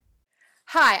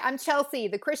Hi, I'm Chelsea,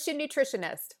 the Christian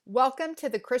nutritionist. Welcome to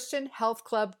the Christian Health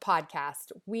Club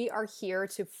podcast. We are here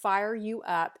to fire you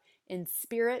up in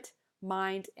spirit,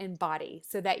 mind, and body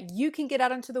so that you can get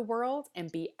out into the world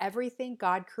and be everything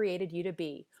God created you to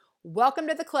be. Welcome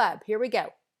to the club. Here we go.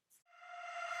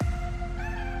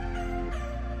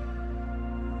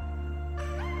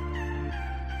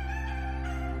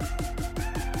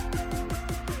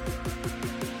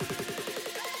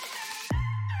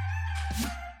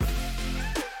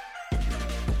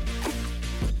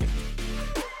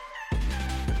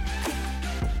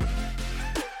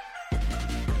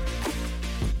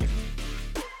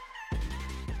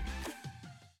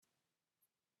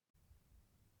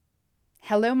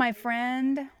 Hello, my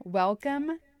friend.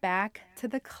 Welcome back to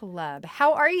the club.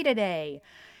 How are you today?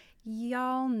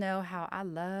 Y'all know how I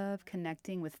love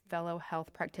connecting with fellow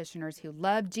health practitioners who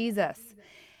love Jesus.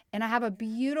 And I have a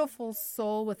beautiful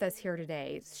soul with us here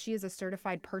today. She is a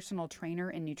certified personal trainer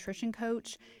and nutrition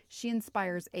coach. She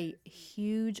inspires a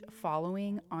huge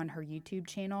following on her YouTube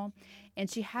channel. And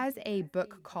she has a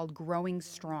book called Growing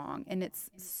Strong. And it's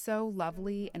so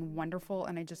lovely and wonderful.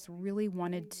 And I just really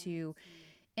wanted to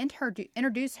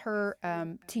introduce her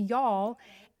to y'all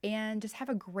and just have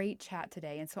a great chat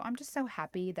today. And so I'm just so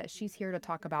happy that she's here to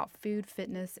talk about food,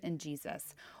 fitness, and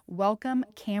Jesus. Welcome,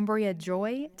 Cambria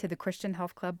Joy, to the Christian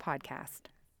Health Club podcast.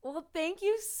 Well, thank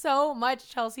you so much,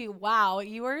 Chelsea. Wow,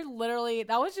 you were literally,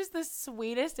 that was just the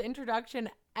sweetest introduction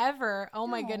ever. Oh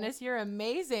my goodness, you're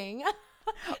amazing.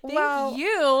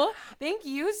 Thank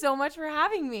you so much for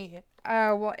having me.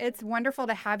 Well, it's wonderful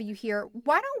to have you here.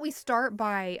 Why don't we start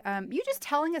by you just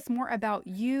telling us more about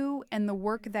you and the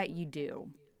work that you do?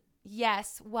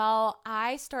 Yes. Well,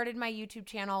 I started my YouTube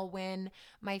channel when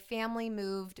my family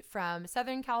moved from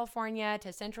Southern California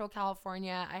to Central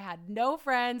California. I had no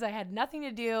friends. I had nothing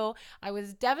to do. I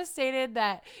was devastated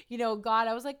that,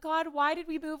 I was like, God, why did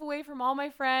we move away from all my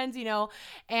friends,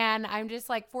 And I'm just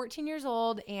like 14 years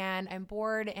old and I'm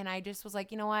bored. And I just was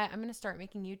like, you know what? I'm going to start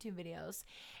making YouTube videos.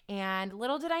 And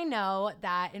little did I know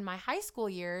that in my high school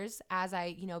years, as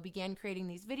I, began creating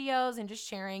these videos and just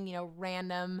sharing,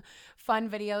 random fun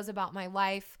videos about my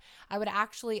life, I would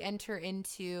actually enter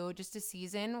into just a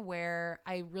season where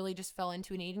I really just fell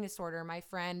into an eating disorder. My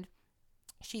friend,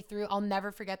 I'll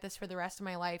never forget this for the rest of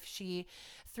my life. She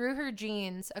threw her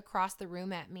jeans across the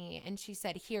room at me and she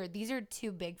said, "Here, these are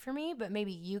too big for me, but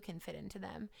maybe you can fit into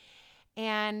them."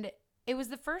 And it was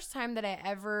the first time that I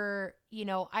ever,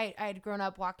 I had grown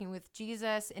up walking with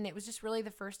Jesus, and it was just really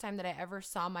the first time that I ever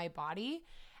saw my body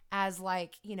as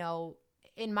like,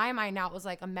 in my mind now it was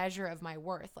like a measure of my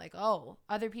worth. Like, oh,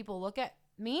 other people look at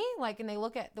me like, and they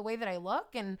look at the way that I look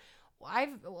and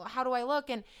how do I look?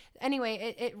 And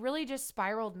anyway, it really just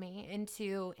spiraled me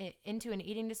into an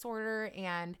eating disorder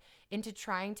and into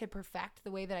trying to perfect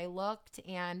the way that I looked.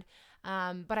 And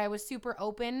but I was super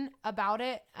open about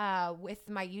it with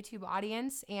my YouTube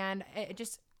audience, and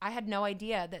I had no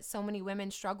idea that so many women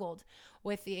struggled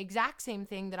with the exact same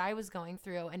thing that I was going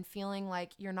through, and feeling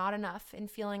like you're not enough,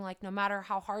 and feeling like no matter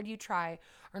how hard you try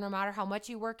or no matter how much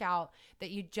you work out,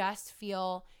 that you just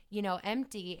feel,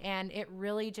 empty. And it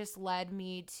really just led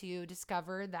me to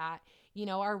discover that,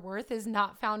 our worth is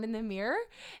not found in the mirror,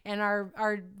 and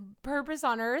our purpose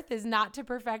on earth is not to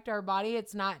perfect our body.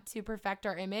 It's not to perfect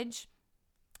our image.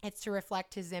 It's to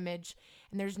reflect his image.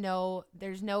 And there's no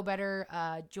better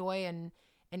joy and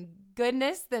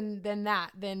goodness than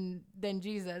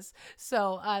Jesus.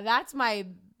 So that's my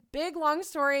big long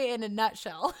story in a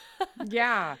nutshell.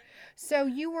 Yeah. So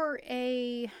you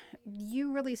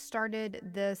really started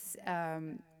this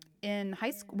in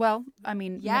high school. Well, I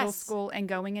mean, Yes. Middle school and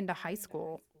going into high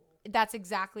school. That's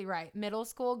exactly right. Middle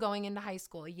school going into high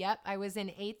school. Yep. I was in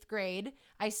 8th grade.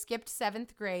 I skipped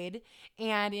 7th grade.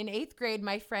 And in 8th grade,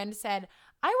 my friend said,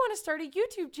 "I want to start a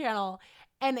YouTube channel."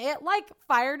 And it like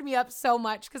fired me up so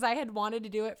much because I had wanted to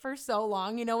do it for so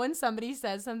long. When somebody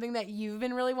says something that you've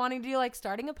been really wanting to do, like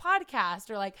starting a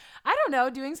podcast, or like, I don't know,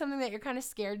 doing something that you're kind of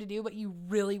scared to do, but you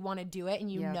really want to do it.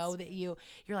 And you Yes. know that you're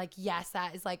like, yes,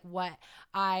 that is like what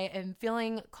I am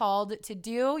feeling called to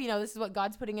do. This is what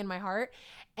God's putting in my heart.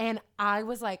 And I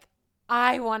was like,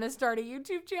 I want to start a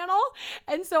YouTube channel.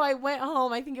 And so I went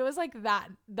home, I think it was like that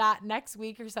next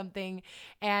week or something,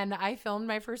 and I filmed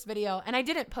my first video, and I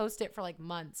didn't post it for like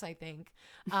months, I think.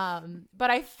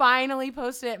 But I finally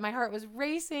posted it. My heart was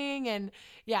racing, and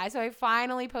yeah, so I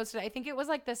finally posted it. I think it was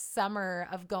like the summer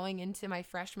of going into my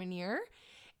freshman year.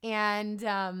 And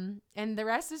the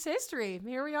rest is history.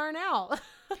 Here we are now.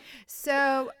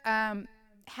 So,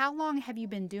 how long have you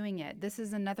been doing it? This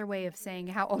is another way of saying,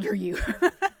 how old are you?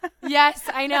 Yes,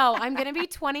 I know. I'm going to be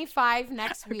 25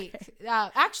 next week. Okay.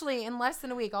 Actually, in less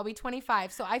than a week, I'll be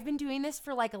 25. So I've been doing this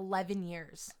for like 11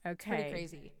 years. It's pretty Okay.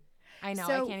 crazy. I know. I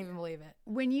So can't even believe it.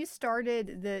 when you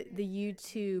started the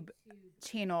YouTube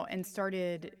channel and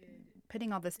started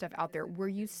putting all this stuff out there, were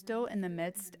you still in the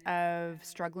midst of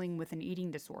struggling with an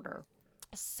eating disorder?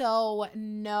 So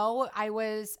no, it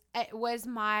was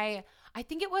I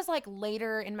think it was like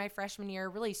later in my freshman year,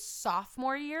 really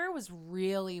sophomore year was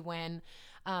really when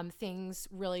things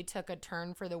really took a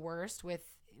turn for the worst with,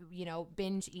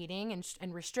 binge eating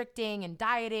and restricting and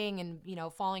dieting and,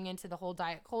 falling into the whole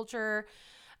diet culture.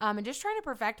 And just trying to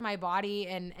perfect my body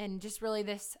and just really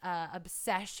this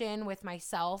obsession with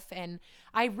myself. And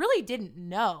I really didn't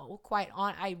know,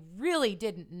 I really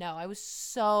didn't know. I was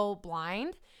so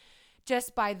blind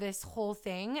just by this whole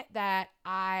thing that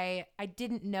I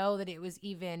didn't know that it was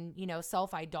even,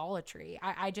 self-idolatry.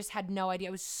 I just had no idea.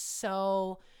 I was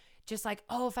so just like,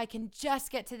 oh, if I can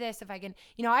just get to this, if I can,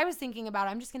 I was thinking about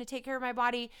I'm just going to take care of my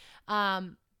body.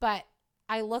 But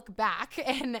I look back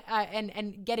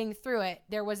and getting through it,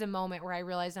 there was a moment where I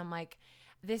realized I'm like,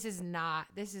 this is not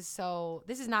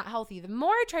healthy. The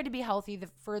more I tried to be healthy, the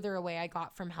further away I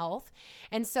got from health.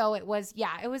 And so it was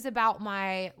about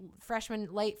my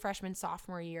late freshman,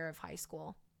 sophomore year of high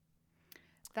school.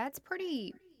 It's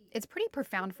pretty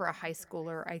profound for a high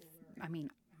schooler. I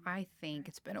mean, I think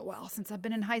it's been a while since I've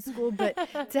been in high school, but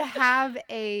to have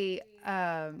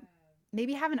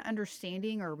maybe have an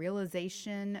understanding or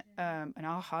realization, an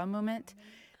aha moment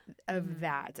of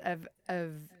that, of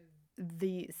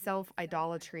the self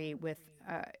idolatry with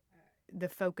the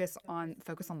focus on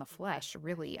the flesh.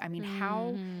 Really, I mean,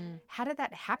 how did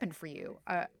that happen for you?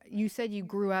 You said you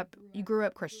grew up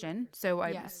Christian, so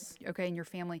Yes. okay, in your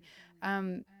family,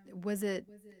 was it?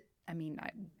 I mean,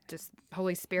 just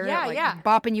Holy Spirit, Yeah, like yeah.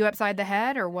 bopping you upside the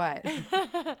head, or what?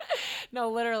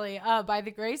 No, literally, by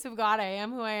the grace of God, I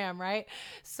am who I am, right?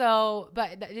 So,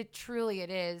 but it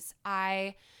is.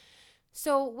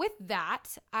 So with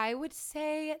that, I would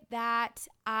say that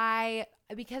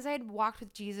because I had walked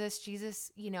with Jesus,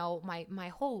 my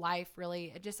whole life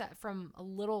really, just from a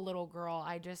little girl,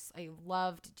 I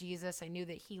loved Jesus. I knew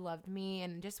that he loved me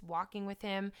and just walking with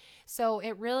him. So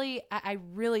it really, I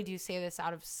really do say this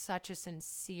out of such a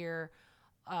sincere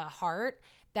heart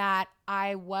that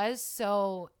I was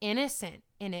so innocent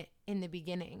in it in the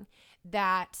beginning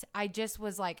that I just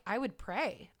was like, I would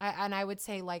pray and I would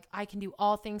say like, I can do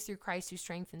all things through Christ who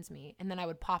strengthens me. And then I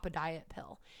would pop a diet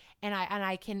pill and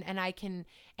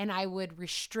I would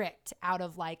restrict out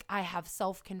of like, I have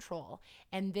self-control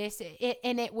and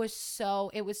it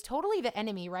was totally the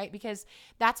enemy, right? Because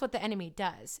that's what the enemy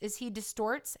does is he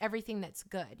distorts everything that's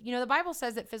good. The Bible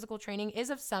says that physical training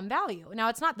is of some value. Now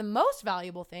it's not the most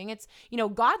valuable thing. It's,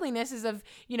 godliness is of,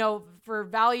 for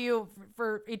value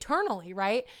for eternally,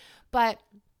 right? But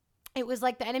it was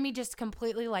like the enemy just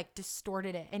completely like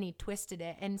distorted it and he twisted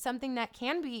it, and something that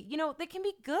can be, that can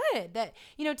be good, that,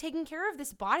 taking care of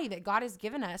this body that God has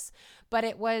given us. But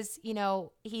it was,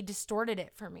 he distorted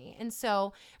it for me. And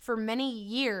so for many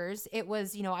years it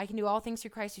was, I can do all things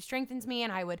through Christ who strengthens me.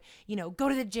 And I would, go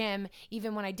to the gym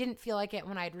even when I didn't feel like it,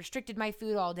 when I had restricted my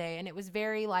food all day. And it was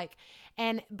very like,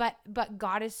 but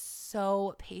God is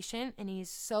so patient and he's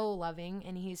so loving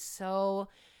and he's so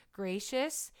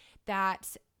gracious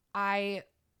that I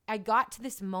got to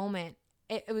this moment.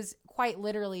 It was quite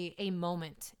literally a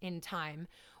moment in time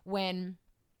when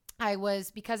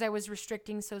because I was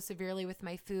restricting so severely with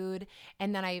my food,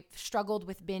 and then I struggled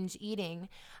with binge eating.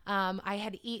 I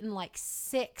had eaten like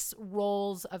 6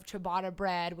 rolls of ciabatta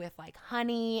bread with like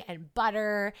honey and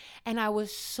butter, and I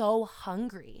was so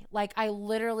hungry. Like I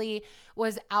literally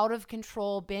was out of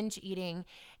control binge eating.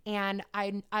 And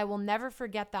I will never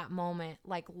forget that moment,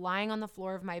 like lying on the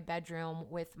floor of my bedroom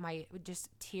with my just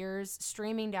tears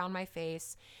streaming down my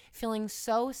face, feeling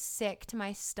so sick to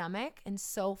my stomach and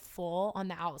so full on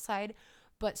the outside,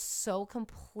 but so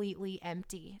completely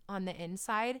empty on the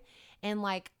inside. And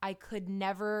like I couldn't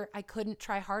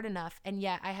try hard enough. And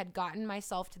yet I had gotten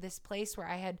myself to this place where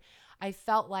I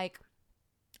felt like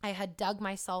I had dug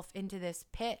myself into this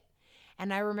pit.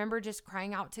 And I remember just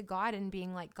crying out to God and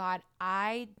being like, God,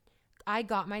 I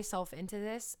got myself into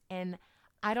this and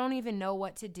I don't even know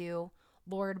what to do,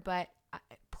 Lord, but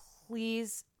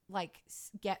please,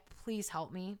 please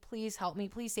help me. Please help me.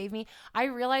 Please save me. I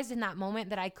realized in that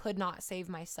moment that I could not save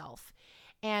myself.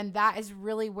 And that is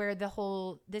really where this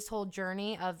whole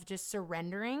journey of just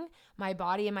surrendering my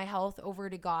body and my health over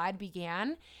to God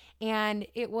began. And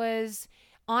it was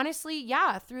Honestly,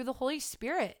 yeah, through the Holy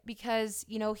Spirit, because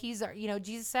he's our,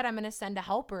 Jesus said, I'm going to send a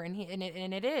helper, and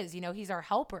it is, he's our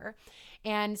helper.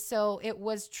 And so it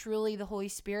was truly the Holy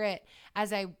Spirit.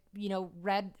 As I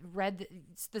read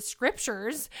the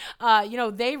scriptures,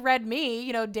 they read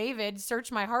me. David,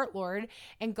 search my heart, Lord.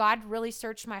 And God really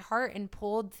searched my heart and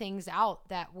pulled things out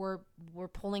that were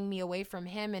pulling me away from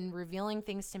him and revealing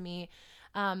things to me,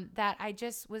 that I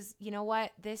just was,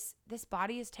 this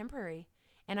body is temporary,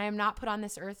 and I am not put on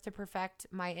this earth to perfect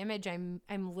my image. I'm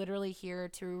literally here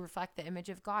to reflect the image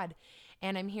of God,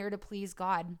 and I'm here to please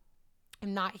God.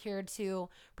 I'm not here to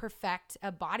perfect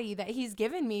a body that he's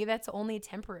given me that's only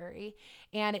temporary.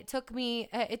 And it took me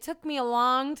a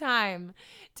long time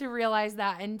to realize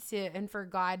that, and for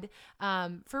God,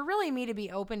 for really me to be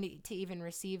open to even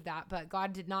receive that. But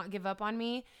God did not give up on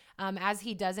me, as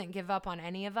he doesn't give up on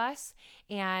any of us.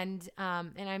 And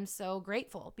I'm so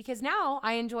grateful, because now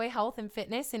I enjoy health and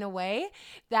fitness in a way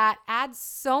that adds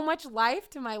so much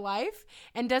life to my life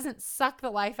and doesn't suck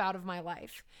the life out of my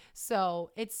life.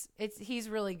 So he's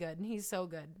really good. He's so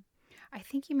good. I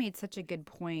think you made such a good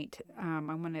point. I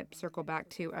want to circle back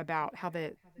to about how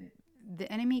the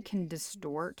enemy can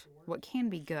distort what can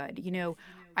be good.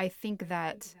 I think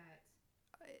that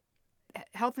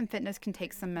health and fitness can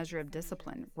take some measure of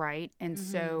discipline, right? And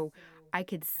Mm-hmm. so I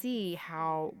could see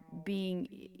how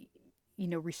being,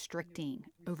 restricting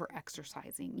over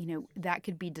exercising, that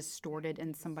could be distorted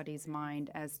in somebody's mind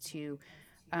as to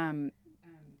um,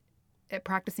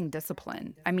 practicing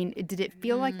discipline. I mean, did it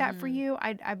feel like that for Mm-hmm. you?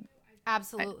 I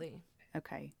Absolutely.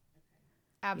 okay,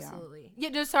 yeah, Absolutely. Yeah,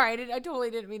 no, sorry, I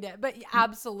totally didn't mean that, but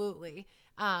absolutely.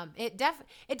 It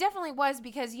definitely was,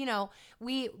 because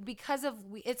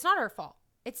it's not our fault.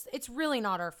 It's really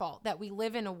not our fault that we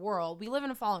live in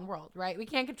a fallen world, right? We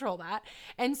can't control that.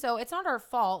 And so it's not our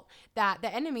fault that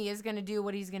the enemy is going to do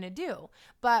what he's going to do.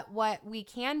 But what we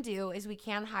can do is we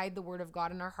can hide the word of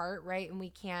God in our heart, right? And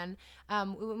we can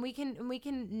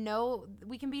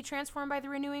be transformed by the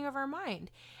renewing of our mind.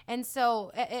 And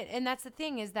so, and that's the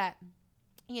thing, is that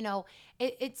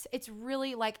it's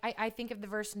really like, I think of the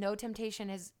verse, no temptation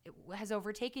has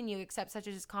overtaken you except such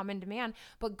as is common to man,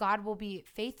 but God will be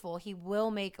faithful. He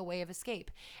will make a way of escape.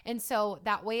 And so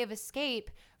that way of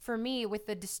escape for me with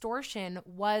the distortion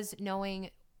was knowing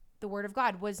the word of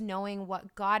God, was knowing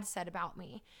what God said about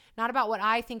me, not about what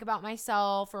I think about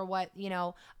myself, or what,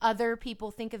 other people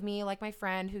think of me, like my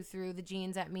friend who threw the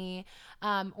jeans at me,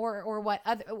 or what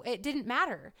other, it didn't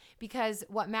matter, because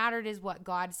what mattered is what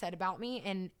God said about me.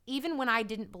 And even when I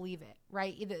didn't believe it,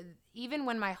 right? Even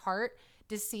when my heart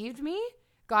deceived me,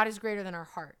 God is greater than our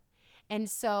heart. And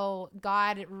so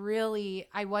I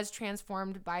was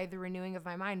transformed by the renewing of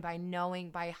my mind,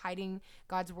 by hiding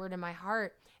God's word in my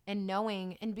heart, and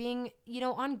knowing and being,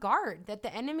 on guard that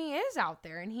the enemy is out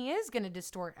there, and he is going to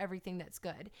distort everything that's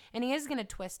good, and he is going to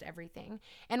twist everything.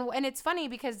 And it's funny,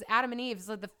 because Adam and Eve,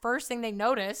 like, the first thing they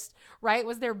noticed, right,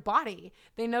 was their body.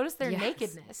 They noticed their yes,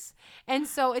 nakedness. And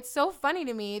so it's so funny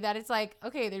to me that it's like,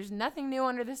 okay, there's nothing new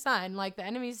under the sun. Like, the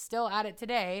enemy's still at it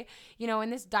today, in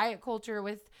this diet culture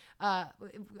with,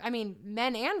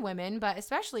 men and women, but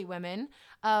especially women,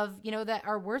 of, that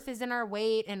our worth is in our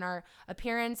weight, and our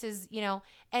appearance is,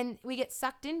 and we get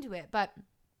sucked into it. But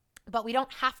we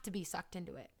don't have to be sucked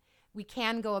into it. We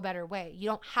can go a better way. You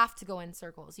don't have to go in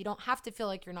circles. You don't have to feel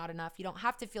like you're not enough. You don't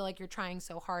have to feel like you're trying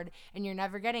so hard and you're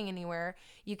never getting anywhere.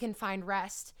 You can find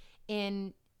rest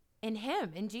in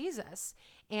him, in Jesus.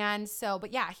 And so,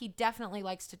 but yeah, he definitely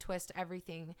likes to twist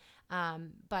everything.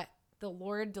 But the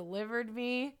Lord delivered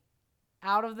me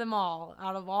out of them all,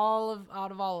 out of all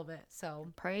of it. So,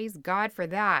 praise God for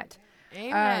that.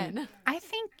 amen. I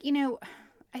think,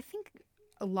 I think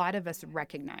a lot of us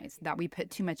recognize that we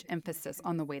put too much emphasis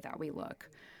on the way that we look.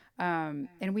 And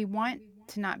we want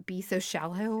to not be so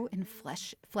shallow and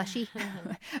fleshy, flesh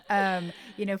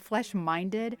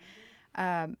minded.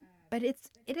 But it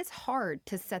is hard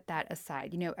to set that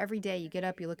aside. Every day you get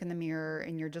up, you look in the mirror,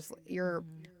 and you're.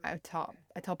 I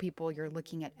tell people you're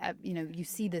looking at, you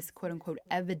see this quote unquote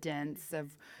evidence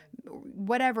of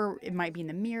whatever it might be in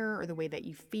the mirror, or the way that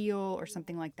you feel, or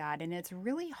something like that, and it's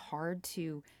really hard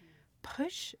to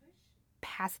push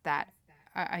past that.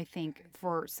 I think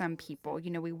for some people,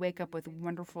 we wake up with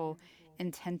wonderful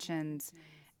intentions,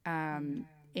 and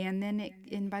then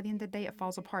and by the end of the day, it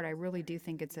falls apart. I really do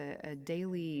think it's a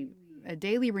daily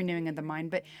renewing of the mind.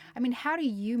 But I mean, how do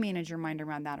you manage your mind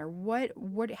around that, or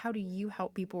how do you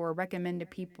help people, or recommend to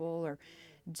people, or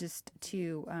just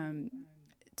to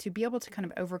be able to kind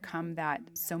of overcome that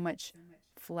so much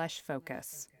flesh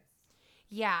focus?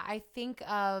 Yeah, I think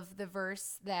of the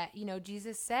verse that,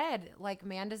 Jesus said, like,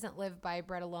 man doesn't live by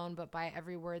bread alone, but by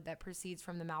every word that proceeds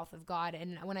from the mouth of God.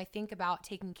 And when I think about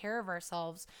taking care of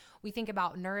ourselves, we think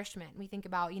about nourishment. We think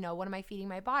about, what am I feeding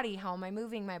my body? How am I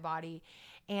moving my body?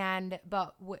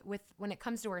 But with when it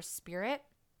comes to our spirit,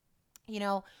 you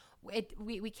know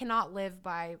we cannot live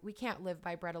by we can't live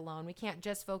by bread alone. We can't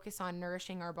just focus on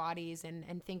nourishing our bodies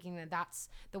and thinking that that's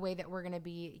the way that we're going to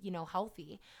be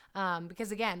healthy,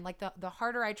 because again, like the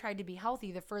harder I tried to be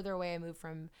healthy, the further away I move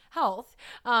from health,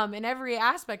 in every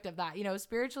aspect of that,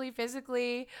 spiritually,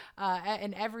 physically,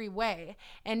 in every way.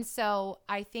 And so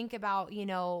I think about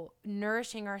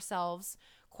nourishing ourselves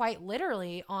quite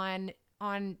literally on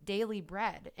daily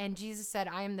bread. And Jesus said,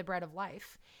 I am the bread of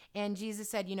life. And Jesus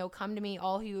said, come to me,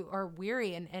 all who are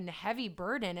weary and heavy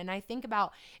burden. And I think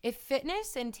about, if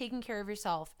fitness and taking care of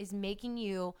yourself is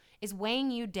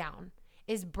weighing you down,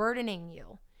 is burdening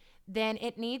you, then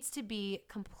it needs to be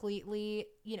completely,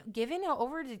 given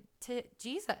over to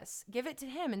Jesus. Give it to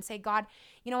him and say, God,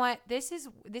 you know what? This is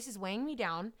weighing me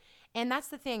down. And that's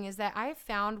the thing, is that I have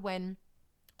found when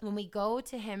we go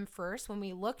to him first, when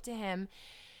we look to him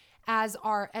as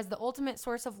the ultimate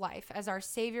source of life, as our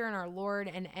Savior and our Lord,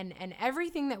 and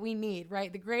everything that we need,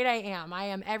 right? The great I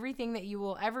am everything that you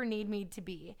will ever need me to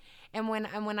be. And when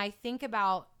I think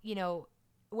about,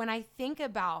 when I think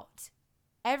about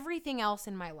everything else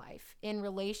in my life in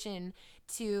relation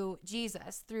to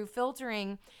Jesus, through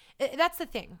filtering, that's the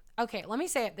thing. Okay, let me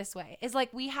say it this way. Is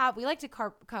like we like to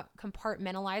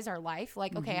compartmentalize our life.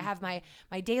 Like, okay, I have my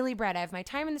daily bread, I have my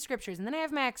time in the scriptures, and then I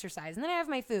have my exercise, and then I have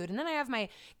my food, and then I have my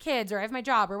kids, or I have my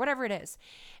job, or whatever it is.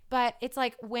 But it's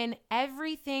like when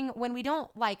we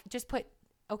don't like just put,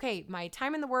 okay, my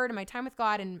time in the word and my time with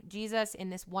God and Jesus in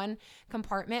this one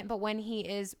compartment, but when he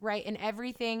is right in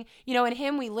everything, in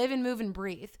him we live and move and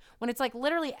breathe. When it's like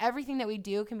literally everything that we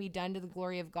do can be done to the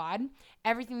glory of God,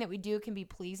 everything that we do can be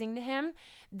pleasing to him,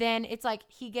 then it's like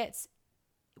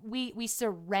we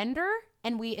surrender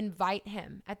and we invite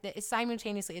him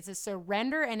simultaneously. It's a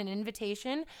surrender and an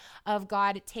invitation of,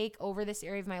 God, take over this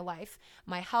area of my life,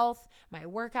 my health, my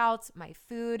workouts, my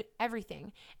food,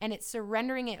 everything. And it's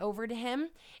surrendering it over to him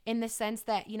in the sense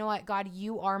that, you know what, God,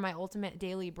 you are my ultimate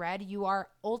daily bread. You are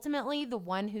ultimately the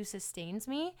one who sustains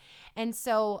me. And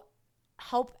so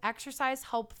help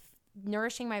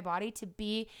nourishing my body to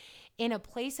be in a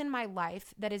place in my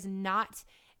life that is not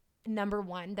number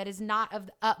one, that is not of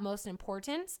the utmost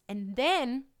importance. And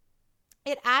then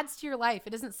it adds to your life.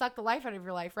 It doesn't suck the life out of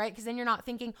your life, right? Because then you're not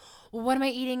thinking, well, what am I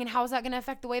eating and how is that going to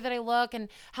affect the way that I look and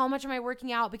how much am I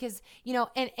working out? Because,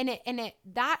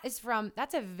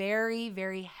 that's a very,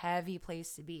 very heavy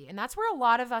place to be. And that's where a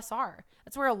lot of us are.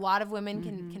 That's where a lot of women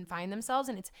can find themselves.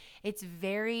 And it's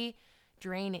very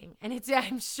draining. And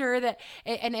I'm sure that,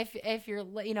 and if you're,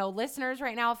 listeners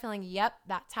right now feeling, yep,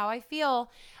 that's how I feel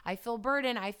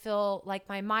burdened. I feel like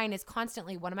my mind is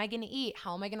constantly, what am I going to eat?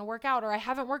 How am I going to work out? Or I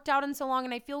haven't worked out in so long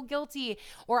and I feel guilty,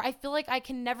 or I feel like I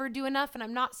can never do enough and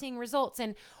I'm not seeing results.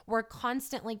 And we're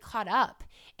constantly caught up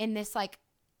in this, like,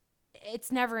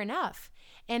 it's never enough.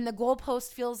 And the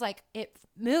goalpost feels like it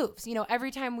moves.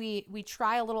 Every time we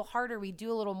try a little harder, we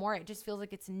do a little more, it just feels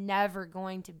like it's never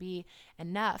going to be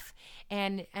enough.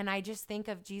 And I just think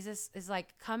of Jesus as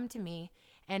like, come to me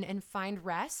and find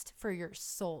rest for your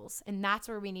souls. And that's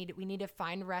where we need to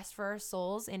find rest for our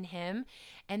souls in him.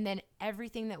 And then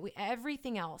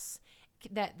everything else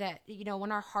that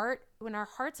when our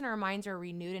hearts and our minds are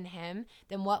renewed in him,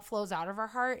 then what flows out of our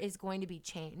heart is going to be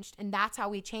changed. And that's how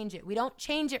we change it. We don't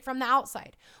change it from the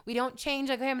outside. We don't change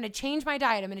like, okay, I'm going to change my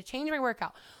diet, I'm going to change my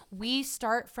workout. We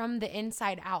start from the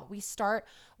inside out. We start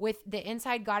with the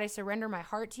inside. God, I surrender my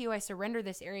heart to you. I surrender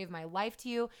this area of my life to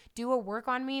you. Do a work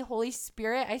on me. Holy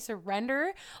Spirit, I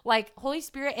surrender. Like, Holy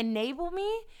Spirit, enable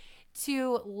me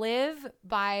to live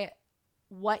by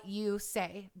what you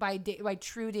say, by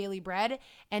true daily bread.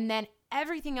 And then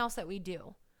everything else that we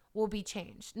do will be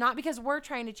changed. Not because we're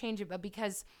trying to change it, but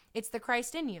because it's the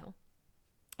Christ in you.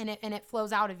 And it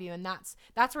flows out of you. And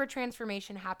that's where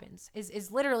transformation happens,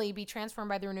 is literally be transformed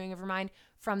by the renewing of your mind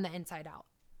from the inside out.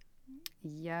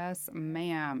 Yes,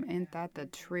 ma'am. Ain't that the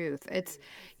truth? It's,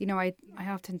 I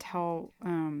often tell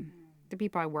the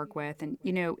people I work with, and,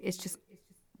 it's just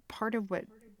part of what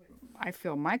I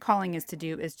feel my calling is to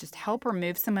do is just help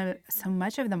remove so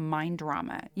much of the mind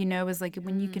drama. Is like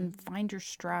when you can find your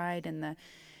stride in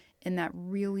that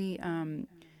really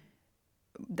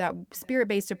that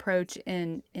spirit-based approach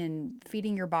in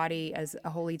feeding your body as a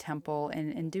holy temple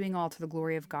and doing all to the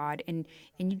glory of God, and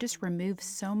you just remove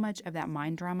so much of that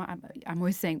mind drama. I'm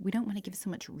always saying we don't want to give so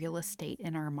much real estate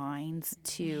in our minds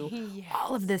to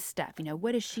all of Yes. this stuff.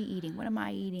 What is she eating? What am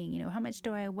I eating? How much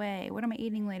do I weigh? What am I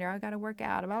eating later? I got to work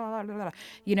out. Blah, blah, blah, blah,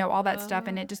 blah. All that stuff,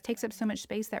 and Uh-huh. it just takes up so much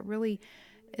space that really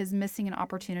is missing an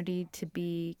opportunity to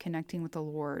be connecting with the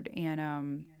Lord.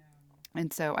 And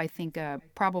so I think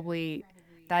probably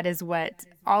that is what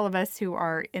all of us who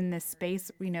are in this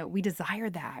space, we desire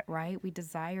that, right? We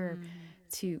desire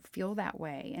Mhm. to feel that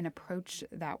way and approach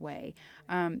that way.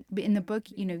 But in the book,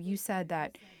 you said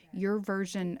that your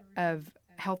version of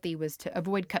healthy was to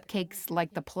avoid cupcakes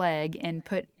like the plague and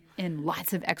put in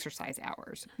lots of exercise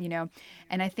hours.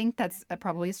 And I think that's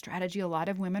probably a strategy a lot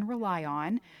of women rely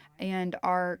on and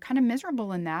are kind of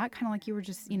miserable in that, kind of like you were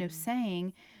just,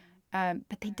 saying,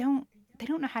 but they don't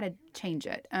know how to change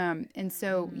it. And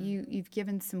so Mhm. you've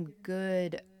given some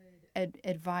good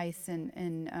advice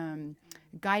and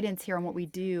guidance here on what we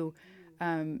do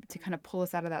to kind of pull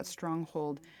us out of that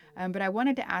stronghold. But I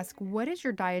wanted to ask, what is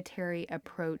your dietary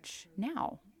approach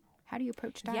now? How do you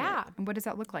approach diet, Yeah. and what does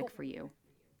that look like for you?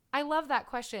 I love that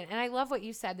question. And I love what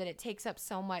you said that it takes up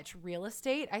so much real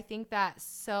estate. I think that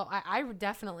I would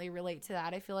definitely relate to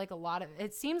that. I feel like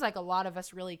it seems like a lot of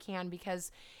us really can,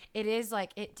 because it is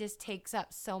like, it just takes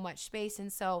up so much space.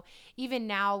 And so even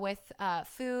now with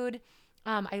food,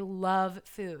 I love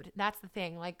food. That's the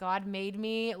thing. Like, God made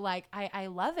me, like, I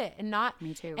love it.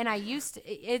 Me too. And I used to,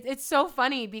 it's so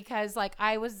funny because like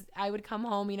I would come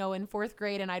home, in fourth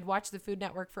grade, and I'd watch the Food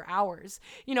Network for hours,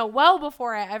 well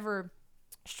before I ever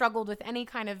struggled with any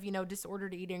kind of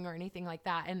disordered eating or anything like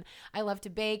that. And I love to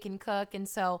bake and cook, and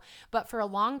so, but for a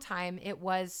long time it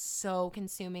was so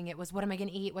consuming. It was, what am I going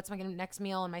to eat, what's my next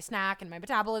meal, and my snack and my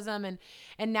metabolism. And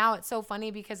now it's so funny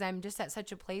because I'm just at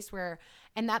such a place where,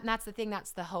 and that's the thing,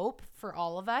 that's the hope for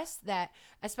all of us, that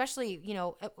especially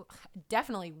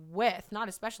definitely with, not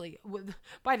especially with,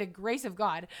 by the grace of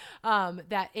God,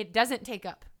 that it doesn't take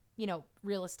up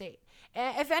real estate.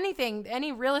 If anything,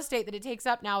 any real estate that it takes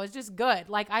up now is just good.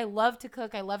 Like, I love to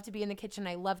cook. I love to be in the kitchen.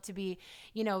 I love to be,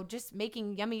 just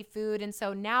making yummy food. And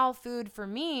so now food for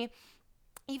me,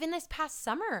 even this past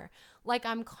summer, like,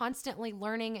 I'm constantly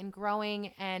learning and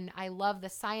growing, and I love the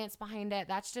science behind it.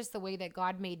 That's just the way that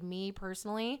God made me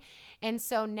personally. And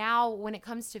so now when it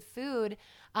comes to food,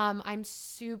 I'm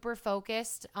super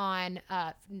focused on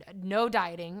no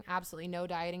dieting, absolutely no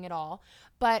dieting at all.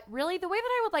 But really, the way that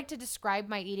I would like to describe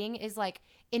my eating is like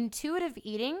intuitive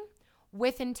eating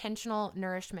with intentional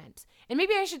nourishment. And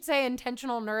maybe I should say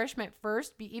intentional nourishment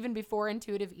first, even before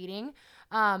intuitive eating.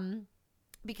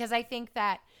 Because I think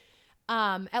that,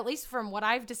 at least from what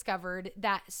I've discovered,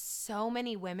 that so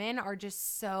many women are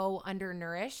just so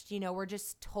undernourished. We're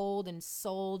just told and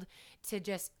sold to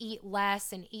just eat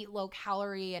less and eat low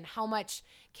calorie, and how much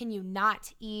can you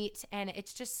not eat? And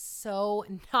it's just so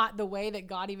not the way that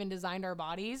God even designed our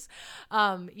bodies.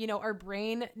 Our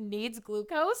brain needs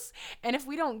glucose, and if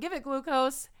we don't give it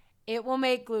glucose, it will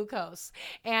make glucose,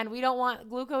 and we don't want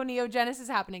gluconeogenesis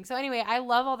happening. So anyway, I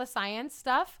love all the science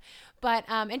stuff, but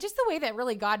and just the way that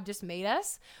really God just made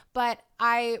us. But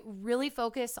I really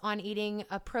focus on eating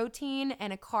a protein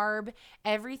and a carb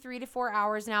every 3 to 4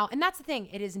 hours now. And that's the thing,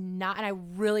 it is not, and I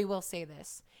really will say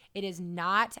this, it is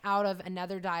not out of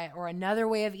another diet or another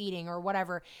way of eating or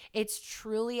whatever. It's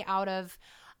truly out of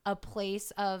a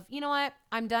place of, you know what,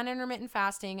 I'm done intermittent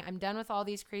fasting. I'm done with all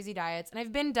these crazy diets. And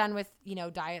I've been done with,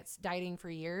 dieting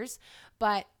for years.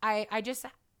 But I just,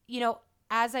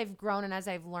 as I've grown and as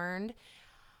I've learned,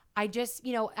 I just,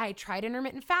 I tried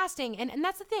intermittent fasting, and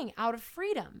that's the thing, out of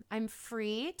freedom. I'm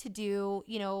free to do,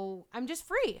 I'm just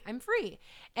free. I'm free.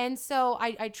 And so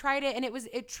I tried it, and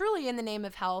it truly in the name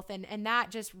of health. And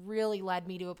that just really led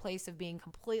me to a place of being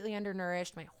completely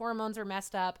undernourished. My hormones are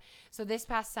messed up. So this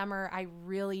past summer, I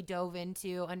really dove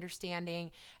into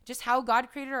understanding just how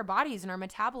God created our bodies and our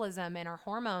metabolism and our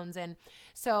hormones. And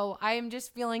so I am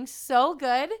just feeling so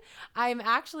good. I'm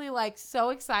actually like so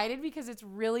excited because it's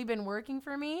really been working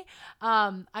for me.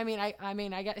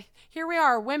 I got, here we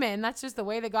are, women. That's just the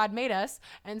way that God made us.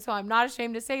 And so I'm not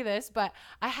ashamed to say this, but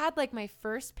I had like my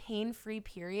first pain-free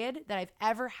period that I've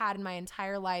ever had in my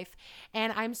entire life.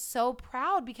 And I'm so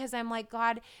proud because I'm like,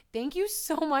 God, thank you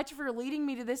so much for leading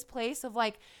me to this place of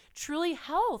like truly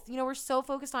health. We're so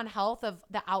focused on health of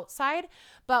the outside,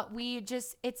 but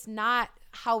it's not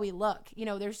how we look.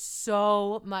 There's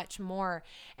so much more.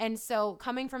 And so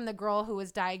coming from the girl who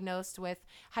was diagnosed with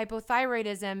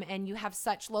hypothyroidism, and you have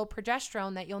such low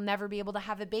progesterone that you'll never be able to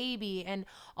have a baby and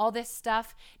all this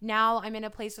stuff, now I'm in a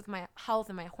place with my health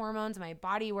and my hormones and my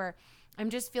body where I'm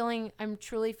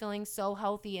truly feeling so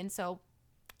healthy. And so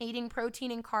eating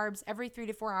protein and carbs every 3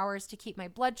 to 4 hours to keep my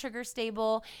blood sugar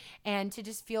stable and to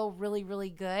just feel really, really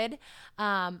good.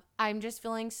 I'm just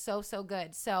feeling so, so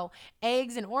good. So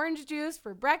eggs and orange juice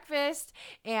for breakfast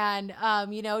and,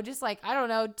 just like, I don't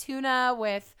know, tuna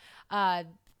with,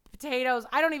 potatoes.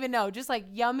 I don't even know, just like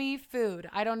yummy food.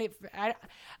 I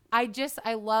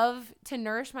love to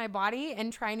nourish my body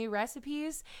and try new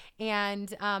recipes.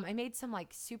 And I made some like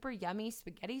super yummy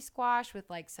spaghetti squash with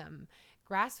like some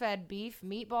grass-fed beef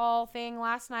meatball thing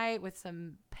last night with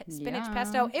some spinach Yeah.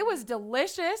 pesto. It was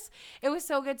delicious. It was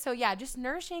so good. So yeah, just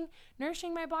nourishing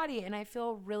my body, and I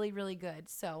feel really, really good.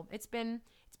 So it's been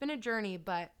a journey,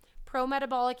 but pro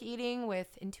metabolic eating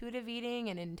with intuitive eating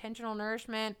and intentional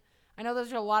nourishment. I know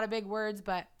those are a lot of big words,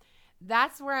 but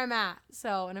that's where I'm at.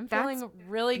 So, and I'm That's feeling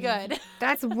really good.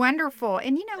 that's wonderful.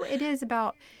 And it is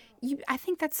about you. I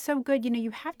think that's so good.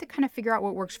 You have to kind of figure out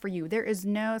what works for you. There is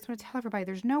no, that's what I tell everybody,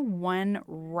 there's no one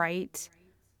right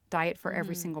diet for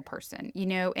every Mm-hmm. single person,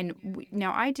 and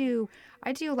now I do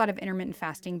a lot of intermittent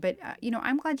fasting, but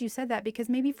I'm glad you said that, because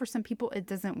maybe for some people it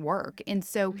doesn't work. And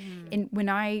so, Mm-hmm. and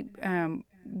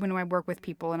when I work with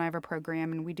people, and I have a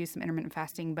program and we do some intermittent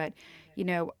fasting, but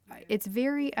it's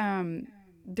very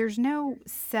there's no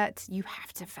set, you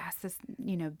have to fast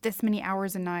this many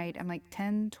hours a night. I'm like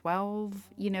 10, 12,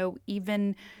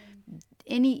 even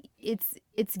any,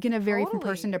 it's going to vary from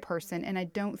person Totally. to person. And I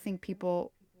don't think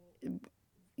people,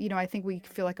 I think we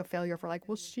feel like a failure for like,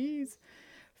 well, she's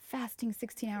fasting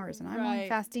 16 hours and I'm only Right.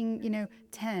 fasting,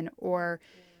 10, or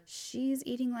she's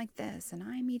eating like this and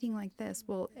I'm eating like this.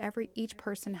 Well, each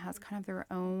person has kind of their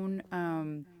own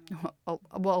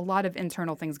a lot of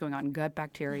internal things going on, gut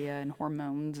bacteria and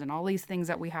hormones and all these things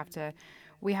that we have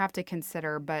to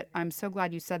consider. But I'm so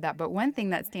glad you said that. But one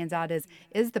thing that stands out is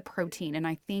the protein, and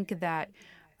I think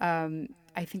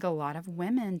a lot of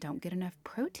women don't get enough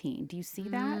protein. Do you see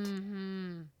that?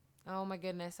 Mm-hmm. Oh my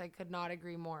goodness, I could not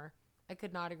agree more. I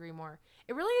could not agree more.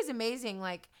 It really is amazing.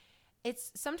 Like,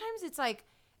 it's sometimes it's like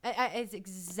it's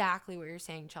exactly what you're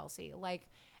saying, Chelsea. Like,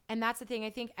 and that's the thing. I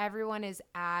think everyone is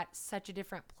at such a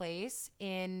different place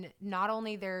in not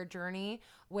only their journey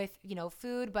with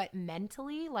food, but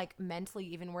mentally, like mentally,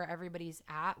 even where everybody's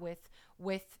at with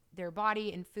their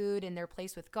body and food and their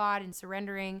place with God and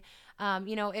surrendering.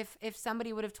 If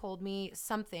somebody would have told me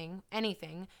something,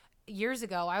 anything years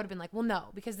ago, I would have been like, well, no,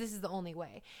 because this is the only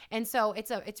way. And so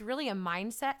it's really a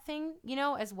mindset thing,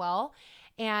 as well.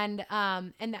 And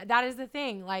that is the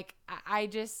thing. Like, I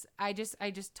just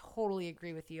totally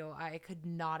agree with you. I could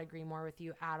not agree more with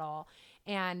you at all.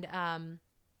 And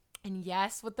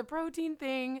yes, with the protein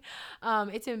thing,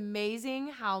 it's amazing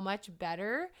how much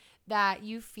better that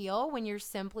you feel when you're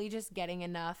simply just getting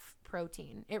enough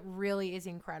protein. It really is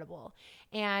incredible.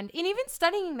 And even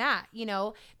studying that,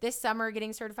 this summer,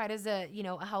 getting certified as a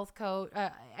health coach,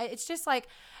 it's just like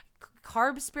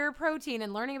carb spare protein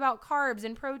and learning about carbs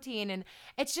and protein. And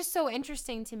it's just so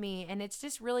interesting to me. And it's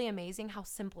just really amazing how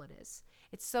simple it is.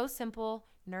 It's so simple.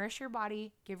 Nourish your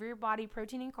body, give your body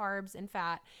protein and carbs and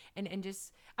fat, and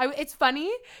just it's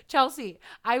funny, Chelsea.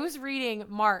 I was reading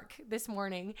Mark this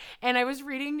morning, and I was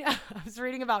reading I was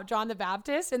reading about John the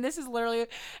Baptist, and this is literally,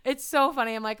 it's so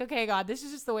funny. I'm like, okay, God, this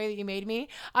is just the way that you made me.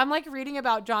 I'm like reading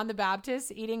about John the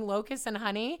Baptist eating locusts and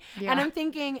honey, and Yeah. I'm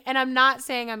thinking, and I'm not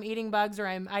saying I'm eating bugs or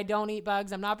I don't eat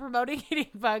bugs. I'm not promoting eating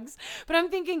bugs, but I'm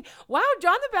thinking, wow,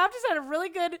 John the Baptist had a really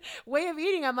good way of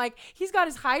eating. I'm like, he's got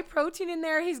his high protein in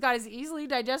there. He's got his easily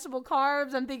digestible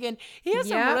carbs. I'm thinking he has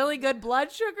some Yep. really good blood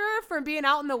sugar from being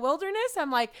out in the wilderness. I'm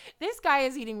like, this guy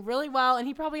is eating really well, and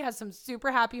he probably has some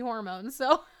super happy hormones.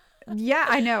 So, Yeah,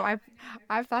 I know.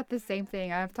 I've thought the same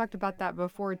thing. I've talked about that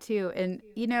before too. And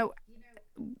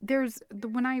there's the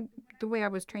way I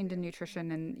was trained in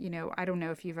nutrition, and I don't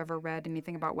know if you've ever read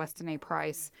anything about Weston A.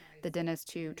 Price, the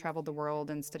dentist who traveled the world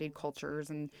and studied cultures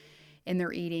and in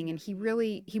their eating. And he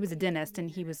was a dentist,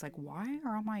 and he was like, why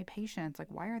are all my patients, like,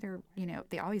 why are there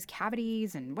they all these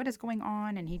cavities, and what is going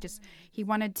on? And he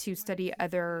wanted to study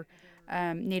other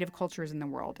native cultures in the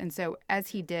world. And so as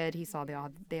he did, he saw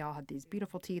they all had these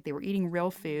beautiful teeth. They were eating real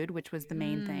food, which was the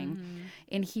main thing. mm-hmm.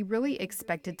 And he really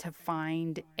expected to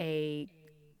find a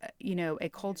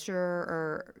culture,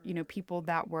 or people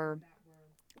that were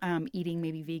eating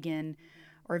maybe vegan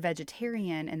or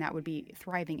vegetarian, and that would be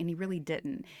thriving. And he really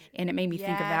didn't. And it made me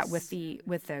think of that with Yes.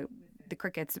 the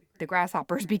crickets, the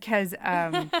grasshoppers, because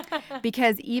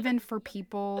even for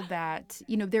people that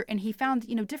there, and he found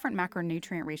different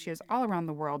macronutrient ratios all around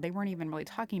the world. They weren't even really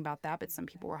talking about that, but some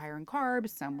people were higher in carbs,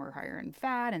 some were higher in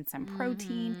fat, and some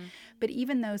protein. mm-hmm. But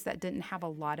even those that didn't have a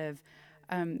lot of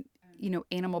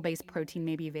animal-based protein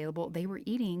may be available, they were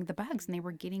eating the bugs and they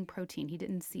were getting protein. He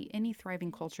didn't see any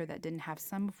thriving culture that didn't have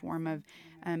some form of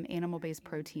animal-based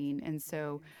protein. And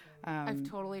so, I've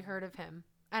totally heard of him.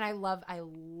 And I love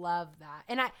that.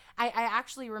 And I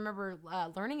actually remember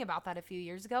learning about that a few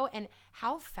years ago. And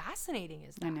how fascinating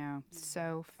is that? I know,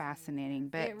 so fascinating.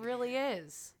 But It really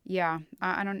is. yeah,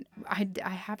 I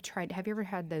have tried. Have you ever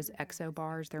had those exo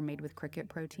bars? They're made with cricket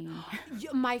protein.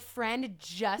 My friend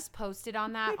just posted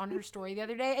on that on her story the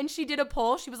other day, and she did a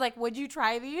poll. She was like, "Would you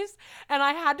try these?" And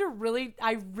I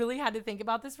really had to think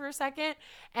about this for a second.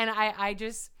 And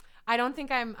I don't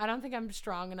think I'm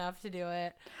strong enough to do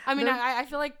it. I mean, I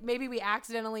feel like maybe we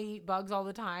accidentally eat bugs all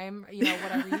the time.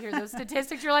 Whatever you hear those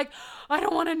statistics, you're like, I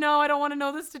don't want to know. I don't want to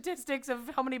know the statistics of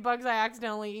how many bugs I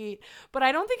accidentally eat. But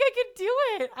I don't think I could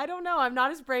do it. I don't know. I'm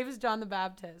not as brave as John the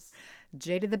Baptist.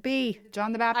 J to the B,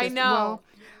 John the Baptist. I know. Well,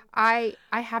 I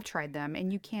have tried them,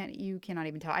 and you cannot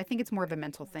even tell. I think it's more of a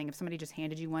mental thing. If somebody just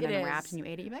handed you one It unwrapped is. and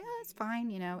you ate it, you're like, oh, it's fine,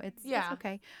 it's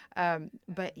okay.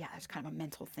 But yeah, there's kind of a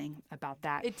mental thing about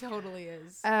that. It totally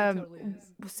is. It totally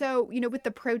is. So, with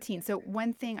the protein. So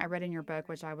one thing I read in your book,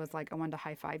 which I was like, I wanted to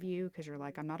high five you because you're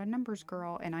like, I'm not a numbers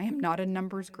girl, and I am not a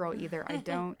numbers girl either.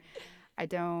 I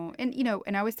don't,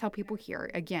 and I always tell people here,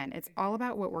 again, it's all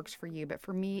about what works for you. But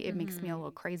for me, it makes me a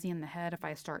little crazy in the head if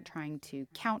I start trying to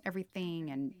count everything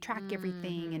and track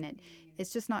everything, and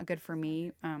it's just not good for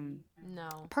me, No.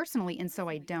 personally, and so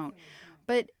I don't.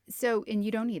 But so, and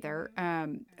you don't either.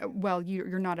 Well,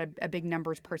 you're not a big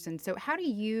numbers person. So how do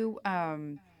you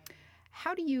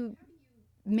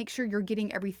make sure you're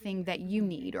getting everything that you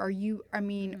need?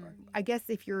 I guess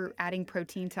if you're adding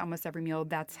protein to almost every meal,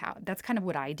 that's kind of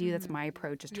what I do. That's my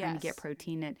approach, is trying to get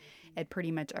protein at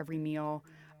pretty much every meal.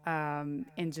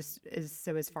 And just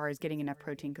as far as getting enough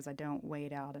protein, because I don't weigh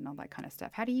it out and all that kind of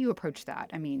stuff. How do you approach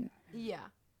that?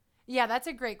 Yeah, that's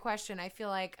a great question. I feel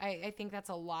like I think that's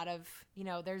a lot of,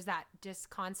 there's that just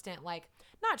constant, like,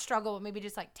 not struggle, but maybe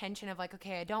just like tension of like,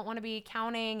 okay, I don't want to be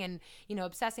counting and,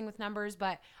 obsessing with numbers,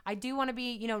 but I do want to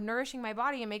be, nourishing my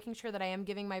body and making sure that I am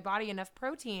giving my body enough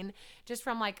protein, just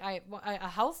from like a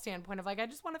health standpoint of like, I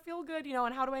just want to feel good,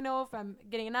 and how do I know if I'm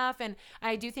getting enough? And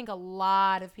I do think a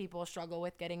lot of people struggle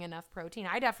with getting enough protein.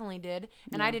 I definitely did,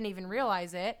 and I didn't even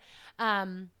realize it.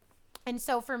 And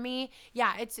so for me,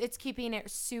 yeah, it's keeping it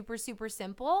super, super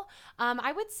simple.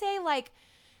 I would say like,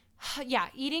 yeah,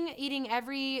 eating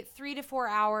every 3 to 4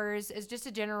 hours is just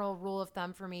a general rule of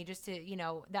thumb for me, just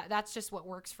to, that's just what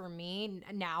works for me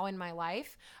now in my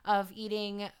life, of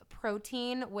eating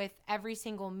protein with every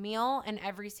single meal and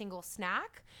every single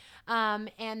snack.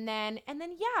 And then,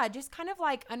 yeah, just kind of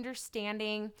like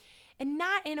understanding, and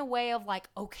not in a way of like,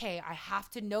 okay, I have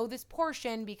to know this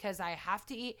portion because I have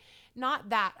to eat, not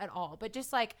that at all, but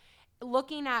just like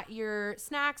looking at your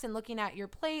snacks and looking at your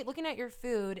plate, looking at your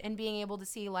food, and being able to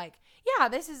see like, yeah,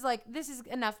 this is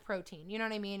enough protein. You know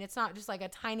what I mean? It's not just like a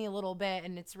tiny little bit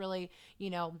and it's really,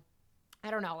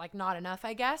 I don't know, like not enough,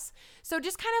 I guess. So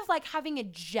just kind of like having a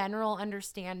general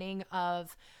understanding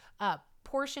of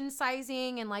portion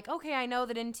sizing, and like, okay, I know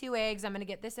that in 2 eggs I'm going to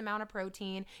get this amount of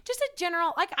protein. Just a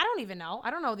general, like, I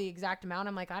don't know the exact amount.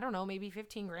 I'm like, I don't know, maybe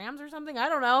 15 grams or something. I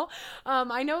don't know.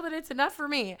 I know that it's enough for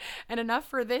me and enough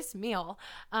for this meal.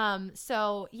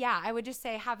 So yeah, I would just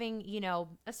say having,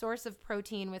 a source of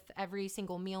protein with every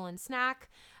single meal and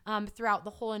snack throughout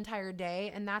the whole entire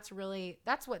day. And that's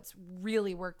what's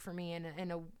really worked for me in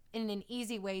an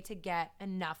easy way to get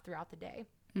enough throughout the day.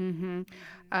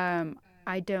 Mm-hmm.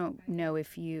 I don't know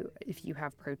if you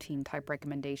have protein type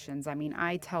recommendations. I mean,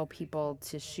 I tell people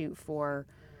to shoot for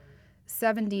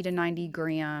 70 to 90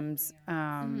 grams.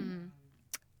 And,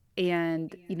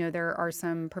 there are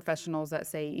some professionals that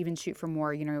say even shoot for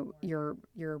more, your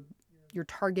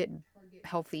target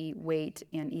healthy weight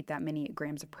and eat that many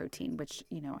grams of protein, which,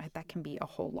 that can be a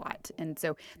whole lot. And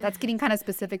so that's getting kind of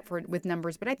specific with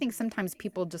numbers, but I think sometimes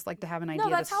people just like to have an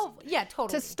idea totally.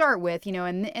 to start with,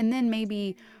 and then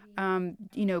maybe,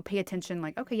 pay attention,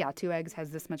 like, okay, yeah, 2 eggs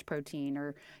has this much protein,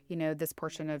 or, this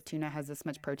portion of tuna has this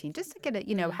much protein, just to get it,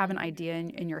 have an idea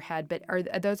in your head. But are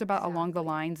those about along the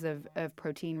lines of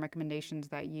protein recommendations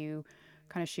that you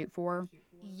kind of shoot for?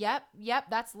 Yep.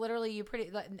 That's literally you.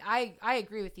 I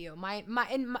agree with you. My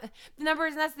the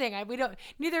numbers. And that's the thing.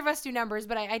 Neither of us do numbers,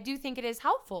 but I do think it is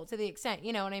helpful to the extent.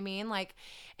 You know what I mean? Like,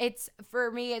 it's for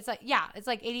me. It's like, yeah, it's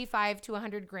like 85 to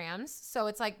 100 grams. So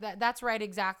it's like that's right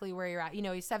exactly where you're at.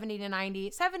 70 to 90,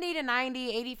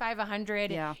 85,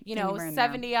 100. Yeah,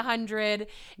 70, 100.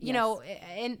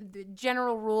 In the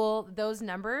general rule, those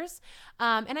numbers.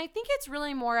 And I think it's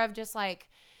really more of just like,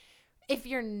 if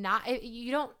you're not,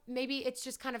 you don't, maybe it's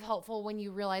just kind of helpful when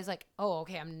you realize like, oh,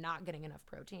 okay, I'm not getting enough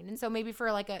protein. And so maybe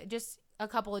for like just a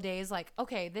couple of days, like,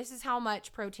 okay, this is how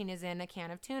much protein is in a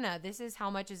can of tuna. This is how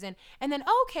much is in, and then,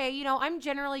 okay, I'm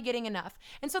generally getting enough.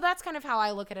 And so that's kind of how I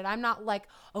look at it. I'm not like,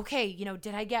 okay,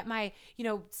 did I get my,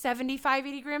 75,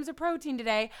 80 grams of protein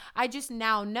today? I just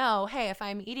now know, hey, if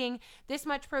I'm eating this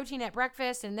much protein at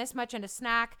breakfast and this much in a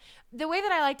snack, the way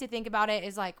that I like to think about it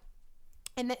is like,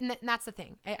 and that's the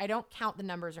thing. I don't count the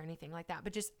numbers or anything like that,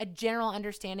 but just a general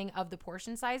understanding of the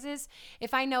portion sizes.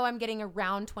 If I know I'm getting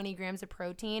around 20 grams of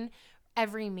protein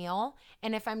every meal,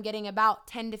 and if I'm getting about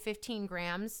 10 to 15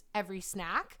 grams every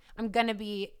snack, I'm going to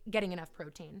be getting enough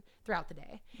protein throughout the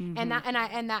day.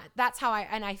 Mm-hmm. That's how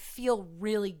I feel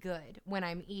really good when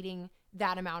I'm eating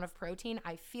that amount of protein.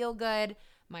 I feel good.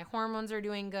 My hormones are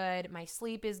doing good. My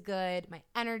sleep is good. My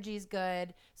energy is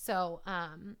good. So,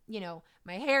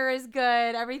 my hair is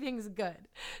good. Everything's good.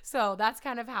 So that's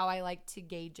kind of how I like to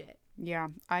gauge it. Yeah,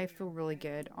 I feel really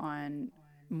good on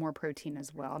more protein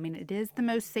as well. I mean, it is the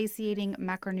most satiating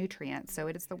macronutrient. So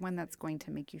it is the one that's going to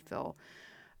make you feel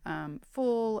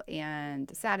full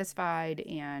and satisfied.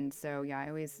 And so, yeah, I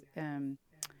always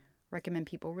recommend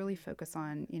people really focus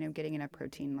on, getting enough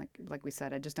protein. Like we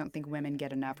said, I just don't think women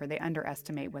get enough, or they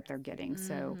underestimate what they're getting.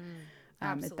 So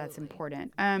that's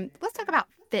important. Let's talk about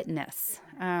fitness.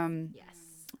 Yes.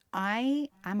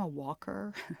 I'm a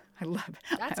walker.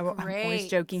 That's I'm great. always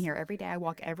joking here. Every day I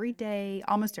walk every day,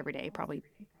 almost every day, probably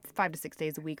 5 to 6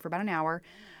 days a week for about an hour.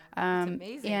 That's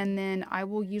amazing. And then I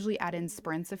will usually add in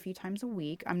sprints a few times a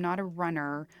week. I'm not a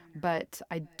runner, but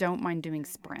I don't mind doing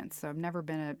sprints. So I've never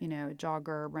been a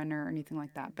jogger, runner, or anything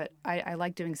like that. But I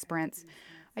like doing sprints.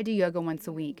 I do yoga once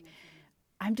a week.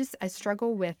 I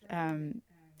struggle with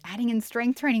adding in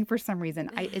strength training for some reason.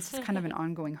 It's just kind of an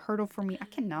ongoing hurdle for me. I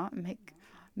cannot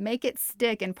make it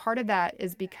stick. And part of that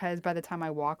is because by the time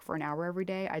I walk for an hour every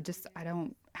day, I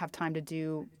don't have time to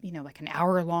do, like an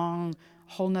hour long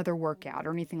whole nother workout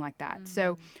or anything like that. Mm-hmm.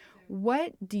 So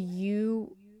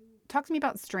talk to me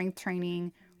about strength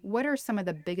training. What are some of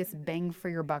the biggest bang for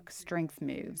your buck strength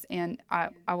moves? And I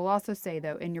will also say,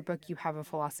 though, in your book, you have a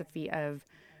philosophy of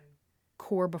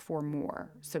core before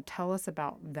more. So tell us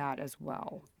about that as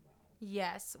well.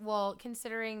 Yes. Well,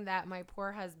 considering that my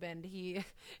poor husband,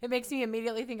 it makes me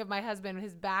immediately think of my husband.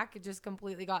 His back just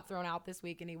completely got thrown out this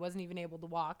week and he wasn't even able to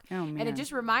walk. Oh, man. And it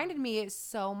just reminded me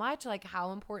so much like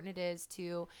how important it is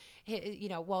to,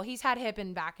 he's had hip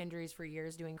and back injuries for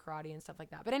years doing karate and stuff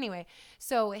like that. But anyway,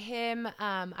 so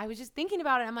I was just thinking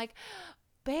about it. I'm like,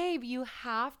 babe, you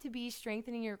have to be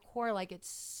strengthening your core. Like it's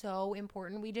so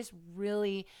important. We just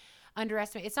really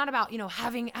underestimate. It's not about,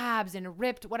 having abs and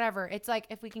ripped, whatever. It's like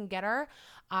if we can get our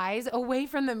eyes away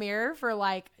from the mirror for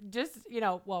like just,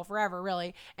 forever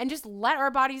really, and just let our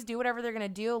bodies do whatever they're going to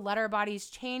do, let our bodies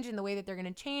change in the way that they're going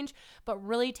to change, but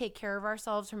really take care of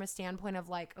ourselves from a standpoint of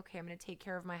like, okay, I'm going to take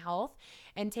care of my health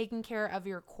and taking care of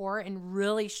your core and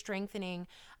really strengthening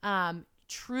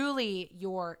truly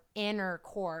your inner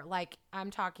core. Like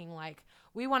I'm talking like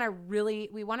we want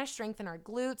to strengthen our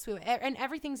glutes and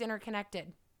everything's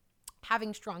interconnected.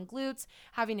 Having strong glutes,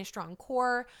 having a strong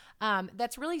core,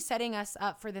 that's really setting us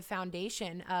up for the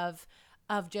foundation of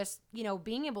just,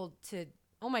 being able to,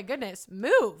 oh my goodness,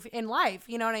 move in life.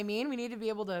 You know what I mean? We need to be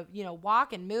able to,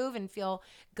 walk and move and feel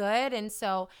good. And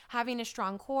so having a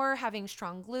strong core, having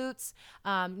strong glutes,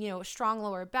 strong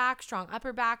lower back, strong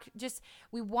upper back, just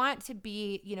we want to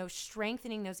be,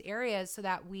 strengthening those areas so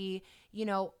that we,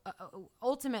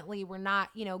 ultimately we're not,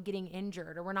 getting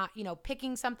injured or we're not,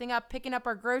 picking up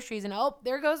our groceries and, oh,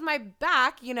 there goes my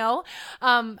back,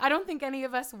 I don't think any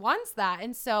of us wants that.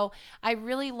 And so I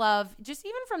really love just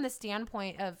even from the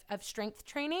standpoint of strength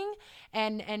training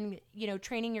and,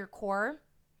 training your core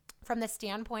from the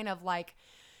standpoint of like,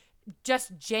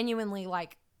 just genuinely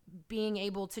like being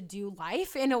able to do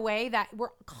life in a way that we're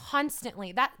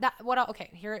constantly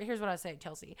here's what I say,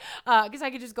 Chelsea, because I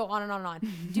could just go on and on and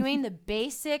on doing the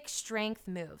basic strength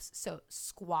moves. So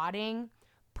squatting,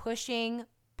 pushing,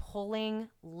 pulling,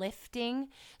 lifting.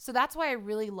 So that's why I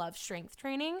really love strength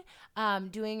training,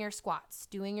 doing your squats,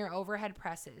 doing your overhead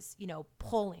presses,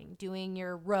 pulling, doing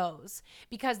your rows,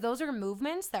 because those are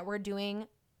movements that we're doing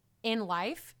in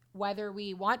life whether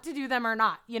we want to do them or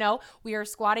not. We are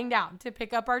squatting down to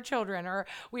pick up our children, or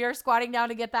we are squatting down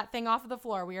to get that thing off of the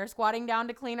floor. We are squatting down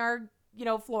to clean our,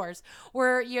 floors.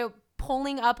 We're,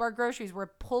 pulling up our groceries. We're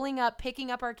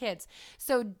picking up our kids.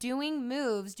 So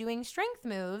doing strength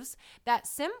moves that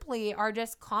simply are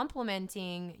just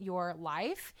complementing your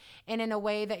life and in a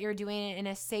way that you're doing it in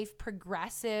a safe,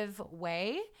 progressive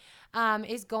way,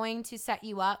 is going to set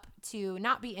you up to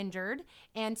not be injured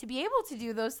and to be able to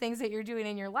do those things that you're doing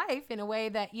in your life in a way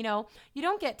that, you know, you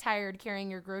don't get tired carrying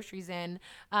your groceries in.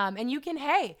 And you can,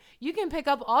 hey, you can pick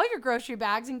up all your grocery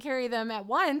bags and carry them at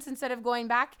once instead of going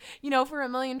back, you know, for a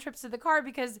million trips to the car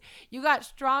because you got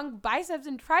strong biceps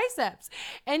and triceps.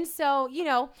 And so, you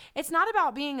know, it's not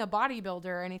about being a bodybuilder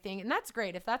or anything. And that's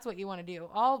great if that's what you want to do.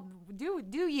 All do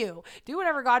you do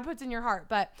whatever God puts in your heart.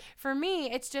 But for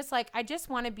me, it's just like I just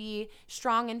want to be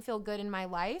strong and feel good in my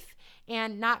life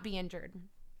and not be injured.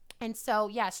 And so,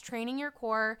 yes, training your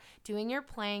core, doing your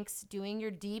planks, doing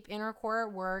your deep inner core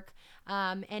work,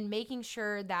 and making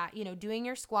sure that, you know, doing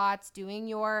your squats, doing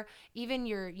your, even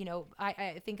your, you know,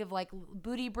 I think of like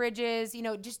booty bridges, you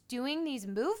know, just doing these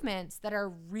movements that are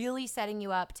really setting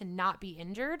you up to not be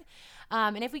injured.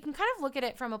 And if we can kind of look at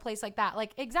it from a place like that,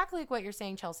 like exactly like what you're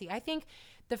saying, Chelsea, I think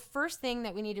the first thing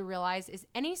that we need to realize is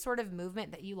any sort of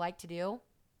movement that you like to do,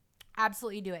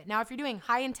 absolutely do it. Now, if you're doing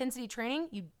high intensity training,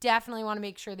 you definitely want to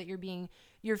make sure that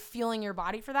you're feeling your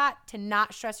body for that to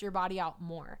not stress your body out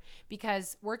more,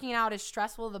 because working out is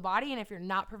stressful to the body. And if you're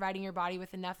not providing your body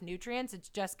with enough nutrients, it's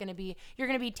just going to be, you're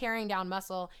going to be tearing down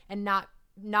muscle and not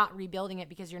rebuilding it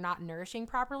because you're not nourishing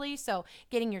properly. So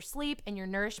getting your sleep and your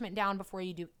nourishment down before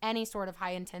you do any sort of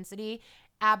high intensity,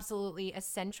 absolutely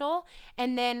essential.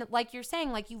 And then like you're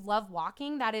saying, like you love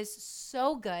walking, that is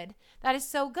so good. That is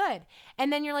so good.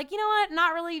 And then you're like, you know what?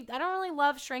 Not really, I don't really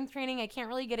love strength training. I can't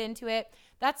really get into it.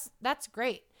 That's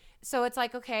great. So it's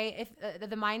like, okay, if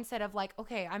the mindset of like,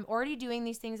 okay, I'm already doing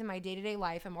these things in my day-to-day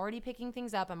life. I'm already picking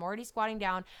things up. I'm already squatting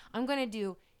down. I'm going to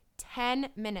do 10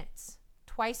 minutes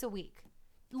twice a week.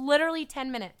 Literally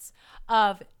 10 minutes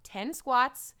of 10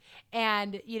 squats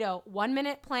and, you know, 1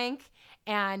 minute plank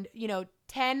and, you know,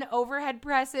 10 overhead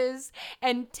presses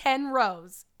and 10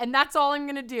 rows. And that's all I'm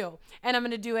going to do. And I'm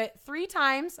going to do it 3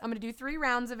 times. I'm going to do 3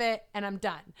 rounds of it and I'm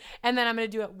done. And then I'm going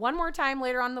to do it one more time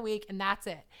later on in the week and that's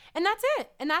it. And that's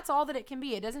it. And that's all that it can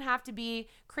be. It doesn't have to be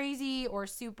crazy or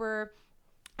super,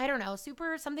 I don't know,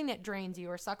 super something that drains you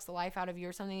or sucks the life out of you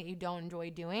or something that you don't enjoy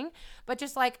doing. But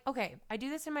just like, okay, I do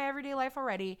this in my everyday life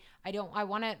already. I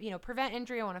want to, you know, prevent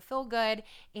injury. I want to feel good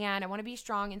and I want to be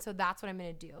strong. And so that's what I'm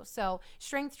going to do. So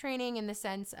strength training in the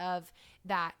sense of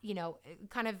that, you know,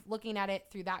 kind of looking at it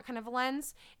through that kind of a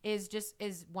lens is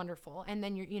wonderful. And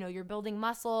then you're building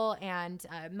muscle and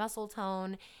muscle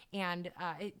tone and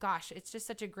it's just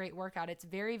such a great workout. It's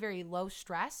very, very low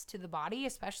stress to the body,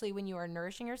 especially when you are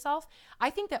nourishing yourself. I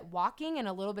think that walking and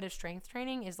a little bit of strength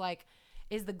training is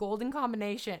the golden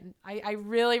combination. I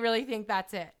really, really think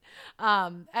that's it.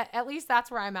 At least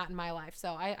that's where I'm at in my life. So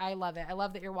I love it. I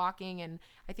love that you're walking, and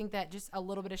I think that just a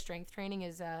little bit of strength training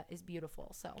is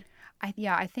beautiful. So I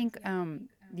think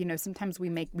you know, sometimes we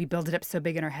build it up so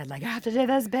big in our head, like I have to do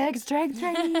this big strength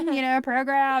training, you know,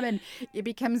 program, and it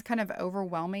becomes kind of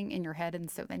overwhelming in your head, and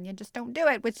so then you just don't do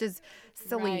it, which is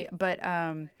silly. Right. But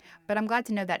I'm glad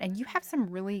to know that, and you have some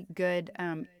really good,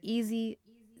 easy,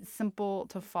 simple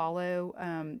to follow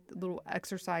little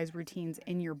exercise routines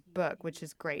in your book, which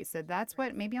is great. So that's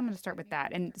what maybe I'm going to start with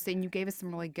that. And saying you gave us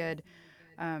some really good,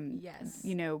 Yes.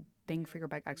 you know, bang for your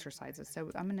buck exercises. So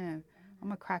I'm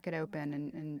gonna crack it open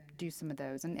and do some of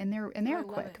those. And I they're love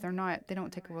quick. it. They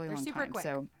don't take a really They're long super time. quick.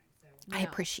 So I No,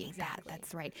 appreciate that. exactly.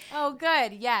 That's right. Oh,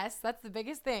 good. Yes, that's the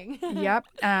biggest thing. Yep.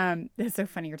 It's so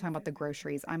funny. You're talking about the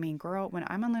groceries. I mean, girl, when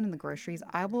I'm unloading the groceries,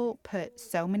 I will put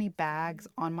so many bags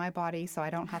on my body so I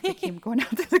don't have to keep going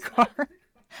out to the car.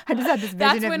 I just had this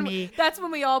vision of me. That's when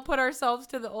we all put ourselves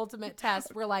to the ultimate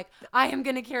test. We're like, I am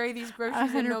going to carry these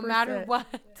groceries in no matter 100%. what.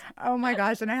 Oh my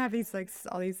gosh. And I have these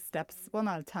all these steps. Well,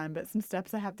 not a ton, but some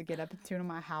steps I have to get up to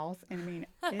my house. And I mean,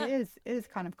 it is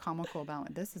kind of comical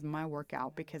about this is my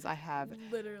workout because I have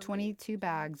Literally. 22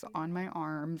 bags on my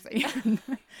arms. But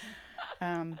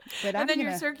And I'm then gonna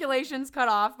your circulation's cut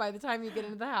off by the time you get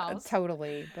into the house.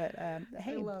 totally. But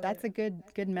hey, love that's a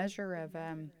good measure of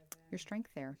your strength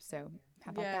there. So how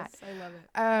about that? Yes, I love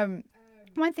it.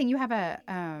 One thing you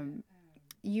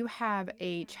have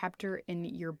a chapter in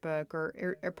your book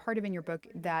or part of in your book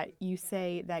that you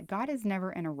say that God is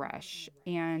never in a rush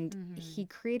and he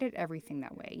created everything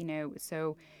that way, you know.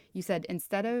 So you said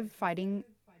instead of fighting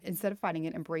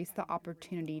it, embrace the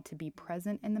opportunity to be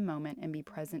present in the moment and be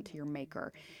present to your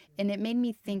maker. And it made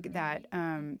me think that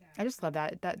I just love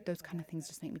that those kind of things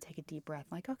just make me take a deep breath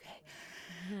like, okay,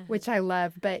 which I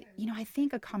love. But, you know, I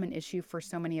think a common issue for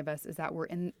so many of us is that we're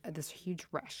in this huge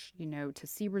rush, you know, to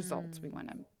see results. We want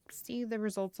to see the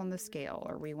results on the scale,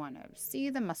 or we want to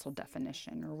see the muscle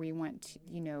definition, or we want to,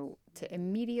 you know, to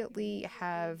immediately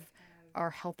have our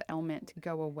health element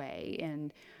go away.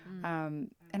 And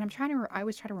I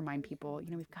always try to remind people,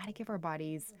 you know, we've got to give our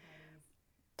bodies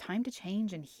time to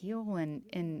change and heal.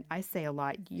 And I say a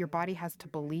lot, your body has to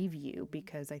believe you,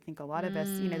 because I think a lot of us,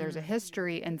 there's a Mm.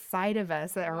 history inside of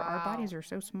us that our Wow. bodies are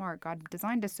so smart. God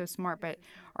designed us so smart, but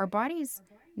our bodies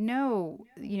know,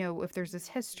 if there's this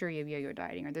history of yo-yo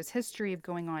dieting or this history of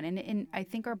going on. And I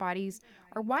think our bodies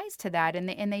are wise to that, and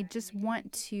they just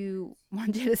want to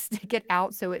want you to stick it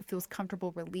out so it feels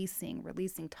comfortable releasing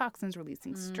toxins,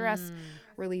 releasing stress, Mm.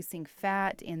 releasing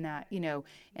fat in that,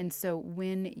 and so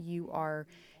when you are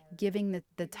giving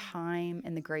the time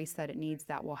and the grace that it needs,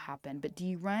 that will happen. But do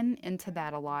you run into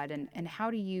that a lot? And how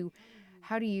do you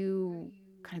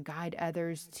kind of guide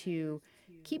others to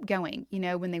keep going,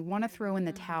 when they want to throw in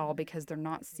the towel because they're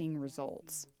not seeing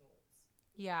results?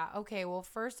 Yeah. Okay. Well,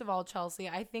 first of all, Chelsea,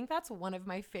 I think that's one of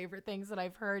my favorite things that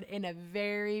I've heard in a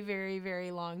very, very,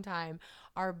 very long time.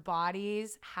 Our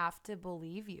bodies have to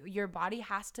believe you. Your body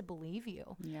has to believe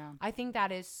you. Yeah. I think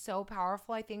that is so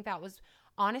powerful. I think that was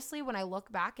honestly, when I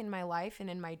look back in my life and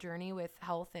in my journey with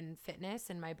health and fitness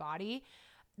and my body,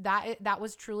 that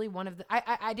was truly one of the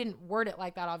I didn't word it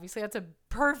like that, obviously. That's a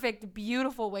perfect,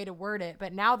 beautiful way to word it,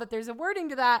 but now that there's a wording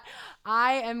to that,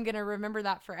 I am going to remember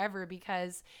that forever,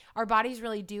 because our bodies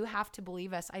really do have to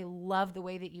believe us. I love the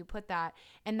way that you put that.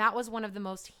 And that was one of the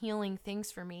most healing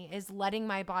things for me, is letting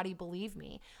my body believe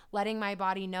me, letting my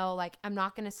body know, like, I'm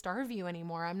not going to starve you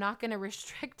anymore, I'm not going to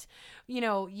restrict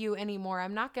you anymore,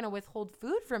 I'm not going to withhold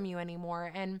food from you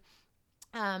anymore. And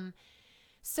um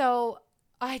so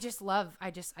I love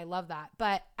that.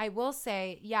 But I will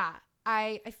say, yeah,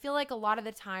 I feel like a lot of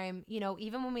the time,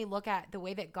 even when we look at the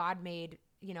way that God made,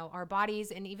 our bodies,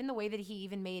 and even the way that he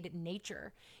even made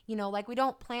nature, like, we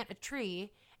don't plant a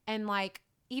tree and, like,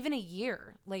 even a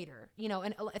year later,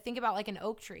 and think about like an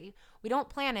oak tree. We don't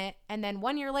plant it and then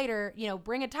 1 year later,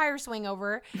 bring a tire swing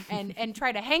over and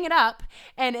try to hang it up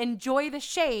and enjoy the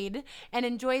shade and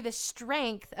enjoy the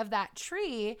strength of that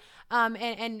tree,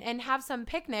 and have some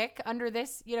picnic under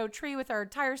this, tree with our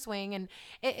tire swing. And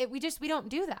we don't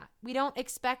do that. We don't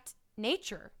expect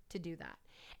nature to do that.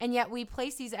 And yet we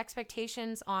place these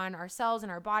expectations on ourselves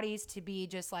and our bodies to be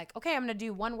just like, okay, I'm going to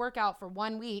do one workout for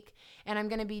 1 week and I'm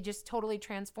going to be just totally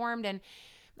transformed. And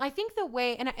I think the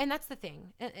way, and that's the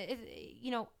thing,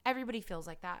 everybody feels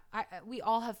like that. We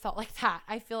all have felt like that.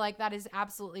 I feel like that is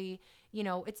absolutely,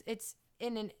 it's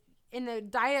in the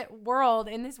diet world,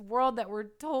 in this world that we're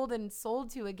told and sold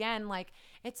to, again, like,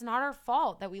 it's not our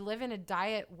fault that we live in a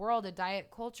diet world, a diet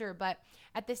culture. But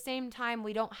at the same time,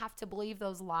 we don't have to believe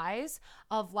those lies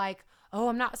of, like, oh,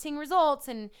 I'm not seeing results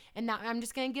and now I'm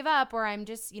just going to give up, or I'm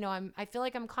just, I feel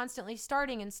like I'm constantly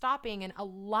starting and stopping. And a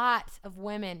lot of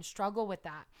women struggle with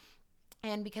that.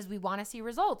 And because we want to see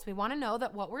results, we want to know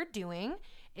that what we're doing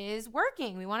is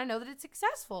working. We want to know that it's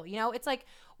successful. It's like,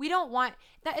 we don't want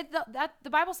that the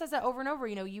Bible says that over and over,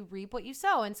 you reap what you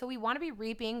sow. And so we want to be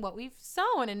reaping what we've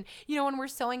sown. And, when we're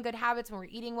sowing good habits, when we're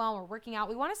eating well, when we're working out,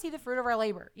 we want to see the fruit of our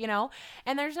labor,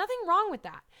 and there's nothing wrong with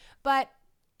that. But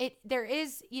there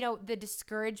is, the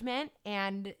discouragement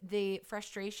and the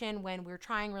frustration when we're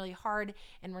trying really hard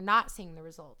and we're not seeing the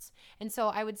results. And so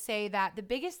I would say that the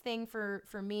biggest thing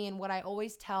for me, and what I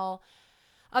always tell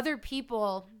other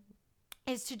people,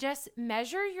 is to just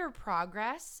measure your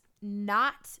progress,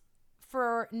 not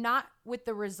with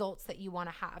the results that you want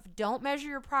to have. Don't measure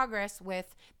your progress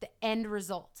with the end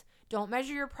result. Don't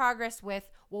measure your progress with,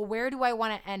 well, where do I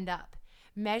want to end up?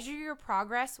 Measure your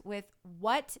progress with,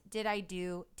 what did I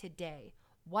do today?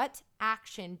 What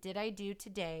action did I do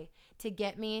today to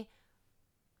get me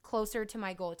closer to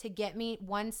my goal, to get me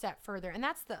one step further? And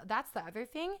that's the other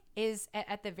thing, is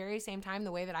at the very same time,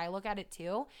 the way that I look at it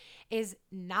too, is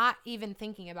not even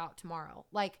thinking about tomorrow.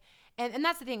 Like, and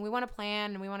that's the thing, we want to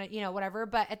plan and we want to, whatever,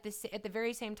 but at the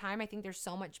very same time, I think there's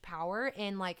so much power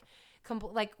in, like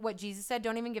what Jesus said,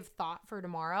 don't even give thought for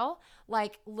tomorrow.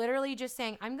 Like, literally just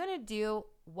saying, I'm going to do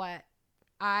what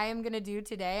I'm going to do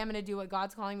today. I'm going to do what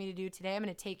God's calling me to do today. I'm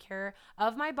going to take care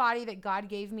of my body that God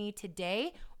gave me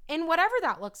today, in whatever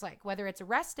that looks like, whether it's a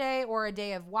rest day or a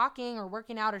day of walking or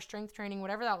working out or strength training,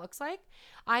 whatever that looks like.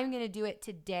 I'm going to do it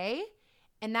today.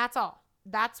 And that's all.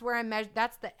 That's where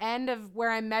that's the end of where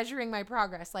I'm measuring my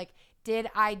progress. Like, did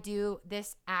I do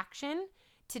this action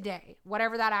today?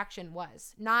 Whatever that action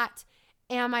was. Not,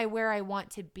 am I where I want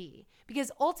to be?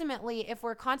 Because ultimately, if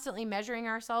we're constantly measuring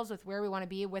ourselves with where we want to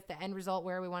be, with the end result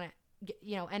where we want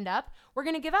to end up, we're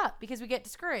going to give up, because we get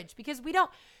discouraged, because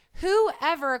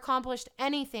whoever accomplished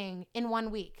anything in 1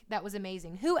 week that was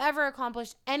amazing? Whoever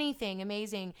accomplished anything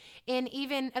amazing in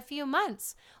even a few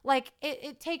months? Like,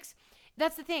 it takes,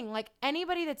 that's the thing, like,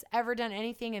 anybody that's ever done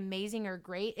anything amazing or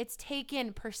great, it's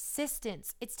taken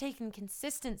persistence, it's taken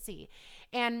consistency.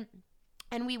 And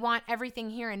and we want everything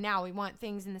here and now. We want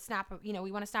things in the snap of,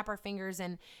 we want to snap our fingers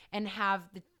and have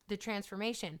the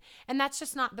transformation. And that's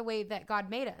just not the way that God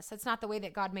made us. That's not the way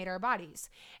that God made our bodies.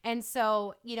 And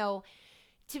so,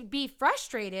 to be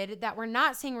frustrated that we're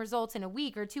not seeing results in a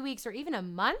week or 2 weeks or even a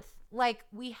month, like,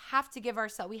 we have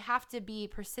to be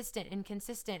persistent and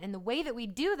consistent. And the way that we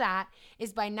do that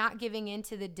is by not giving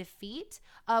into the defeat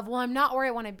of, well, I'm not where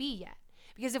I want to be yet.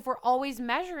 Because if we're always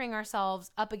measuring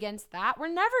ourselves up against that, we're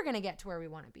never going to get to where we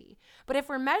want to be. But if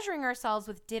we're measuring ourselves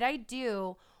with, did I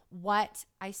do what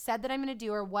I said that I'm going to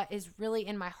do, or what is really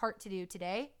in my heart to do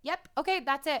today? Yep. Okay.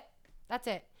 That's it.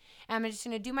 And I'm just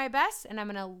going to do my best, and I'm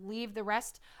going to leave the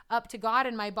rest up to God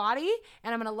and my body,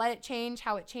 and I'm going to let it change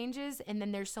how it changes. And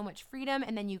then there's so much freedom,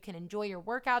 and then you can enjoy your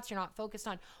workouts. You're not focused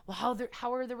on, well,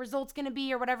 how are the results going to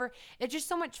be or whatever. It's just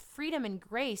so much freedom and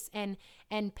grace and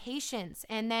patience.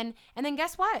 And then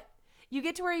guess what? You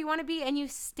get to where you want to be, and you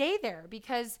stay there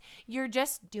because you're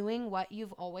just doing what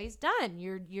you've always done.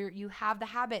 You have the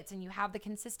habits, and you have the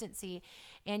consistency,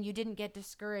 and you didn't get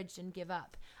discouraged and give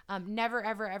up. Never,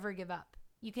 ever, ever give up.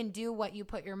 You can do what you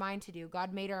put your mind to do.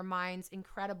 God made our minds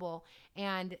incredible.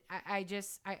 And I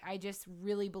just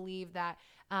really believe that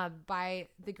by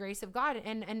the grace of God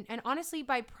and honestly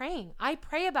by praying. I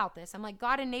pray about this. I'm like,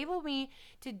 God, enable me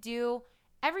to do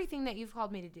everything that you've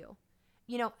called me to do.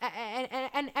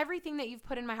 And everything that you've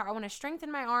put in my heart. I want to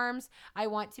strengthen my arms. I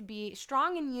want to be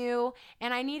strong in you,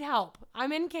 and I need help.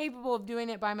 I'm incapable of doing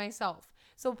it by myself.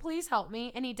 So please help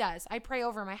me. And he does. I pray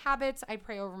over my habits. I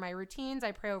pray over my routines.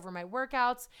 I pray over my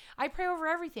workouts. I pray over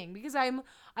everything because I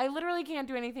literally can't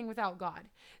do anything without God.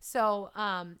 So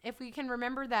if we can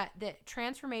remember that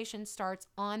transformation starts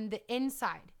on the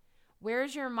inside. Where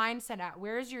is your mindset at?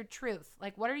 Where is your truth?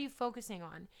 Like, what are you focusing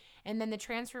on? And then the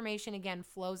transformation, again,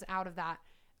 flows out of that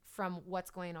from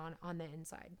what's going on the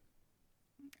inside.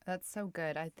 That's so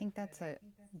good. I think that's a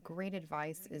great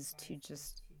advice, is to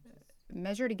just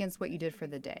measure it against what you did for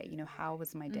the day. How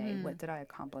was my day? Mm-hmm. What did I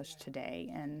accomplish today?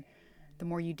 And the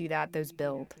more you do that, those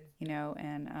build,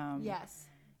 and yes.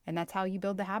 And that's how you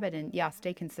build the habit. And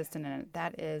stay consistent in it.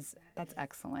 That's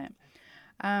excellent.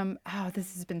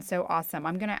 This has been so awesome.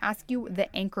 I'm going to ask you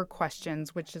the anchor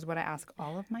questions, which is what I ask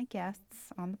all of my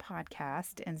guests on the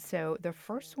podcast. And so the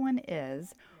first one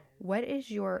is, what is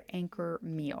your anchor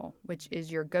meal, which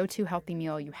is your go-to healthy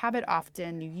meal? You have it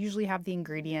often. You usually have the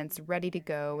ingredients ready to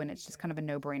go, and it's just kind of a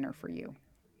no-brainer for you.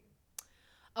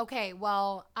 Okay,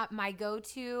 well, my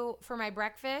go-to for my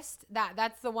breakfast,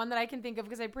 that's the one that I can think of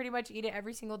because I pretty much eat it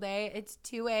every single day. It's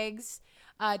 2 eggs,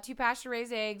 2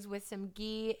 pasture-raised eggs with some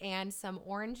ghee and some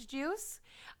orange juice.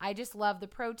 I just love the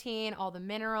protein, all the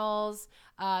minerals,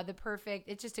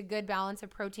 it's just a good balance of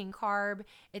protein, carb.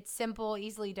 It's simple,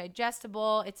 easily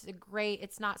digestible.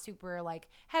 It's not super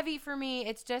heavy for me.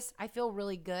 It's just, I feel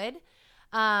really good.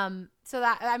 So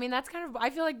that's kind of, I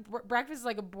feel like breakfast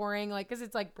is a boring, cause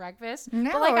it's breakfast.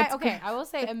 No, but I will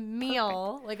say a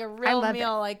meal, a real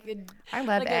meal, I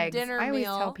love eggs. A dinner I always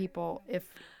meal. tell people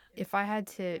if I had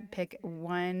to pick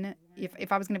one,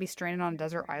 if I was going to be stranded on a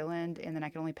desert island and then I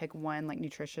could only pick one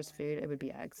nutritious food, it would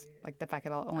be eggs. If I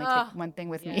could only take one thing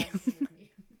with me.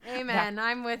 Amen.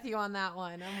 I'm with you on that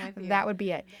one. I'm with you. That would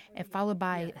be it. And followed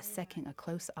by a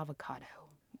close avocado.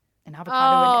 And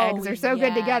avocado and eggs are so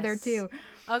good together too.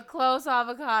 A close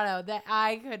avocado. That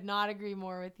I could not agree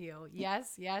more with you.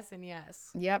 Yes, yes, and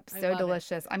yes. Yep, so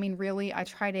delicious. I mean, really,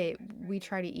 we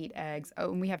try to eat eggs.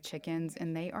 Oh, and we have chickens,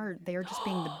 and they are just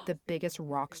being the biggest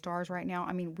rock stars right now.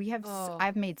 I mean,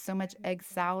 I've made so much egg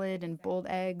salad and boiled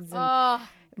eggs and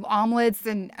omelets,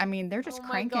 and I mean, they're just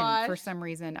cranking for some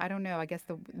reason. I don't know. I guess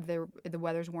the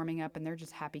weather's warming up, and they're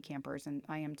just happy campers, and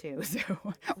I am too. So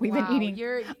we've been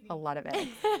eating a lot of eggs.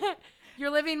 You're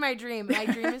living my dream. My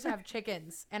dream is to have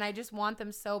chickens, and I just want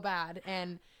them so bad.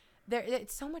 And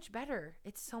it's so much better.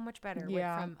 It's so much better.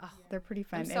 Yeah, they're pretty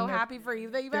fun. I'm so happy for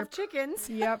you that you have chickens.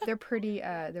 Yep, they're pretty.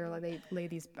 They lay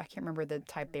these. I can't remember the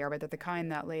type they are, but they're the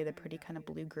kind that lay the pretty kind of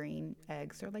blue-green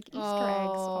eggs. They're like Easter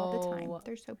eggs all the time.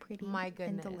 They're so pretty. My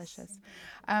goodness, and delicious.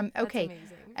 Okay.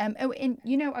 That's amazing.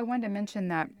 And I wanted to mention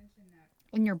that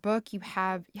in your book you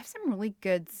have some really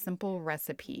good simple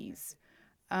recipes.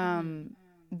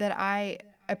 That I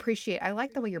appreciate. I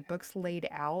like the way your book's laid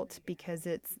out because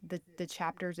it's the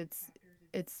chapters.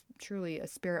 It's truly a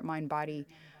spirit, mind, body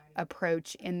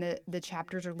approach, and the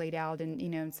chapters are laid out. And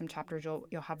in some chapters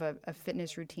you'll have a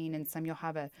fitness routine, and some you'll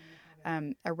have a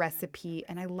recipe.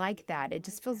 And I like that. It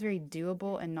just feels very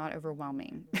doable and not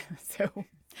overwhelming. So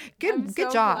good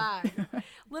job. Glad.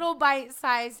 Little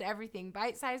bite-sized everything.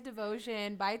 Bite-sized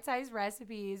devotion. Bite-sized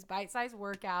recipes. Bite-sized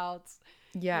workouts.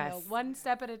 Yes. one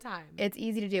step at a time. It's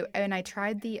easy to do. And I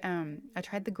tried the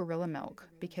gorilla milk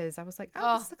because I was like, "Oh,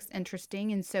 Oh, this looks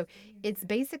interesting." And so it's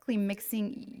basically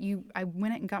mixing you I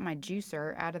went and got my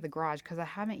juicer out of the garage cuz I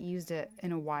haven't used it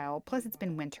in a while. Plus it's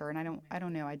been winter and I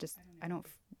don't know. I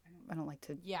don't like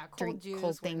to yeah, cold drink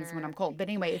cold juice, things when I'm winter. cold. But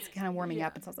anyway, it's kind of warming Yeah.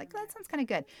 up and so I was like, "That sounds kind of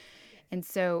good." And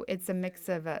so it's a mix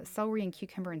of celery and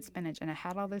cucumber and spinach. And I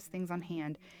had all those things on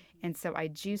hand. And so I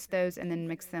juiced those and then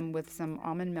mixed them with some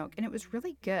almond milk. And it was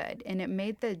really good. And it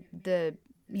made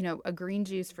a green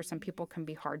juice for some people can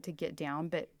be hard to get down,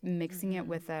 but mixing it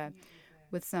Mhm.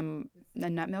 with some a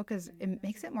nut milk it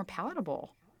makes it more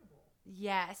palatable.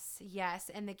 Yes, yes.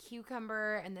 And the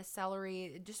cucumber and the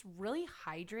celery, just really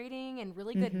hydrating and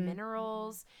really good Mm-hmm.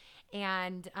 minerals.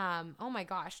 And oh my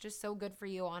gosh, just so good for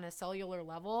you on a cellular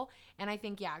level. And I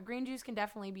think, yeah, green juice can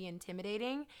definitely be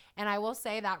intimidating. And I will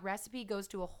say that recipe goes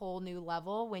to a whole new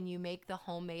level when you make the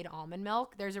homemade almond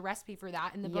milk. There's a recipe for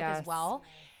that in the book as Yes. well.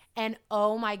 And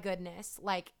oh my goodness,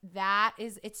 like that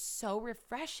it's so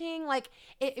refreshing. Like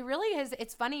it really is.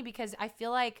 It's funny because I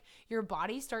feel like your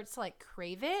body starts to like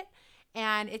crave it.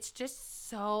 And it's just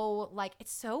so like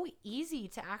it's so easy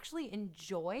to actually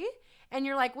enjoy. And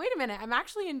you're like, wait a minute, I'm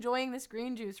actually enjoying this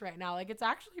green juice right now. Like it's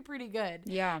actually pretty good.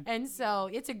 Yeah. And so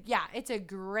it's a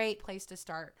great place to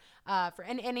start for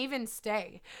and even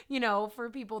stay, for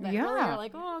people that really are Yeah.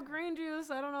 like, oh, green juice,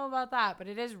 I don't know about that, but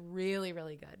it is really,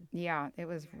 really good. Yeah. It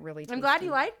was really I'm glad you tasty.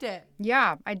 liked it.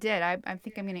 Yeah, I did. I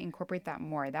think I'm going to incorporate that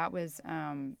more. That was,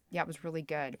 yeah, it was really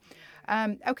good.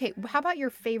 Okay, how about your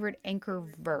favorite anchor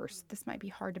verse? This might be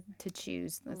hard to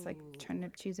choose. It's like Ooh. trying to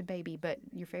choose a baby, but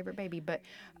your favorite baby. But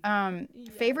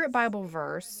favorite Yes. Bible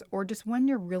verse or just one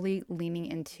you're really leaning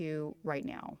into right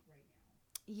now?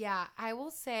 Yeah, I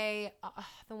will say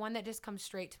the one that just comes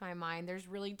straight to my mind. There's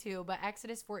really two, but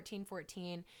Exodus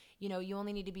 14:14. You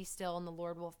only need to be still, and the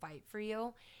Lord will fight for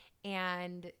you.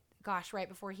 And gosh, right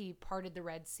before He parted the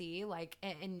Red Sea, like,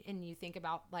 and you think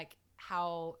about like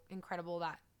how incredible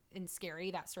that and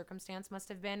scary that circumstance must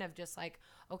have been of just like,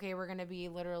 okay, we're gonna be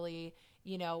literally,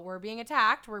 we're being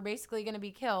attacked, we're basically gonna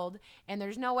be killed, and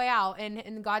there's no way out,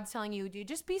 and God's telling you, dude,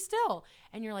 just be still,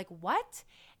 and you're like, what?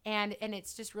 And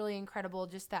it's just really incredible,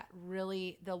 just that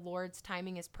really the Lord's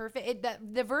timing is perfect.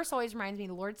 The verse always reminds me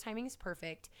the Lord's timing is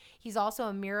perfect. He's also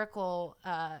a miracle.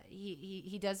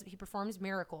 He performs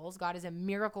miracles. God is a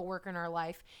miracle worker in our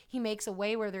life. He makes a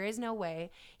way where there is no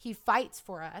way. He fights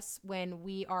for us when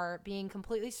we are being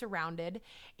completely surrounded,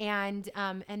 and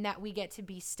that we get to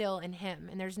be still in Him.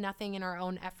 And there's nothing in our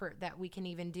own effort that we can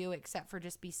even do except for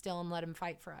just be still and let Him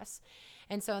fight for us.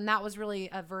 And that was really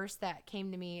a verse that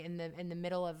came to me in the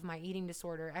middle of my eating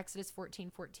disorder. Exodus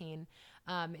 14:14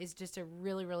 is just a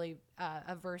really, really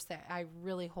a verse that I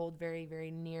really hold very,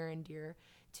 very near and dear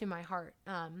to my heart.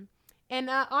 And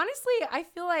honestly, I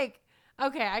feel like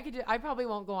okay, I probably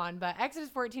won't go on, but Exodus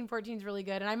 14:14 is really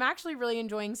good, and I'm actually really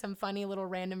enjoying some funny little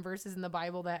random verses in the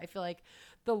Bible that I feel like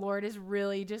the Lord is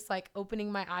really just like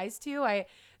opening my eyes to. I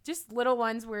just little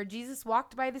ones where Jesus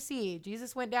walked by the sea.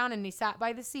 Jesus went down and He sat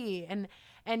by the sea, and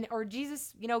or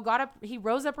Jesus, got up, He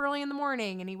rose up early in the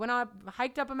morning and He went up,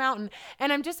 hiked up a mountain.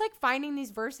 And I'm just like finding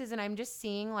these verses and I'm just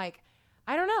seeing like,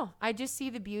 I don't know. I just see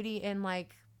the beauty in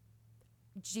like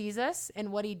Jesus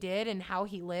and what He did and how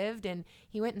He lived, and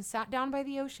He went and sat down by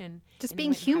the ocean, Just and He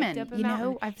being went and hiked human, up a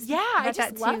mountain. Yeah, I had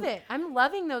just that love too. it. I'm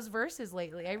loving those verses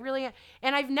lately. I really,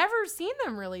 and I've never seen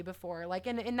them really before, like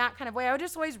in that kind of way. I would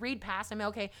just always read past them.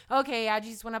 Okay, yeah,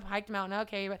 Jesus went up, hiked a mountain.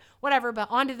 Okay, but whatever. But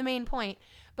on to the main point.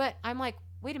 But I'm like,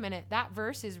 wait a minute, that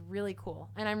verse is really cool,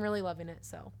 and I'm really loving it.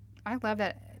 So I love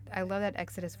that. I love that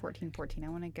Exodus 14:14. I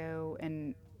want to go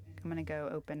and I'm going to go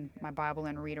open my Bible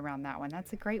and read around that one.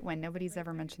 That's a great one. Nobody's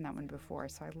ever mentioned that one before,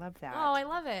 so I love oh, that. I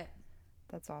love it.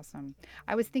 That's awesome.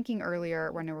 I was thinking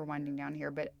earlier, I know we're winding down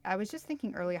here, but I was just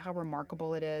thinking earlier how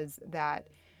remarkable it is that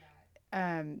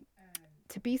um,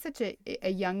 to be such a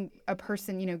young a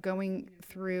person, going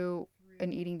through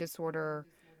an eating disorder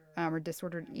or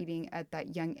disordered eating at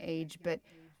that young age, but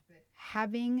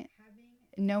having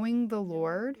knowing the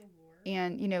Lord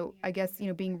and I guess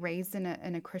being raised in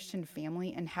a Christian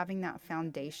family and having that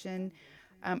foundation.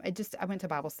 I went to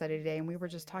Bible study today and we were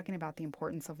just talking about the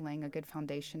importance of laying a good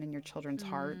foundation in your children's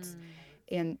hearts,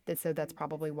 Mm, and so that's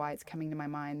probably why it's coming to my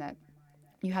mind that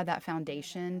you had that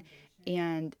foundation,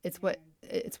 and it's what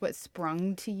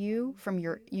sprung to you from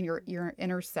your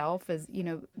inner self, is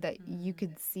that you mm,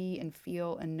 could see and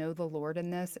feel and know the Lord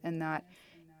in this, and that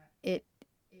it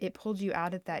it pulled you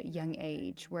out at that young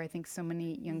age where I think so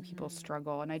many young people mm-hmm.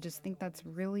 struggle. And I just think that's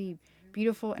really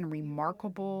beautiful and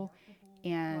remarkable,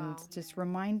 and Wow. just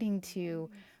reminding to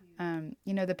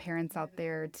the parents out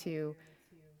there to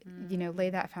lay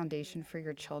that foundation for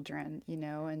your children,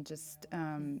 and just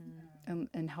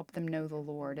and help them know the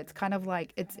Lord. It's kind of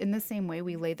like, it's in the same way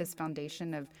we lay this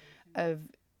foundation of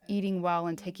eating well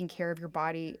and taking care of your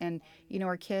body. And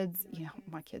our kids,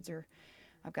 my kids are,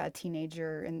 I've got a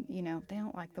teenager, and they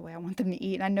don't like the way I want them to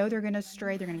eat. And I know they're going to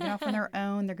stray. They're going to get off on their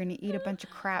own. They're going to eat a bunch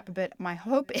of crap. But my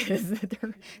hope is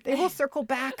that they will circle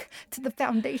back to the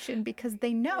foundation, because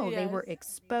they know they Yes. were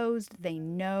exposed. They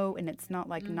know, and it's not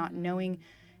like not knowing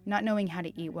how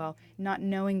to eat well, not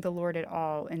knowing the Lord at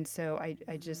all. And so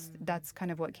I just, that's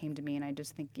kind of what came to me. And I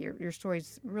just think your story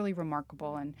is really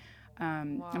remarkable. And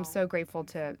I'm Wow. so grateful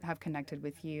to have connected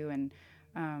with you and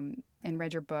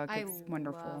read your book. I It's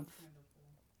wonderful.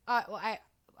 love well,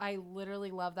 I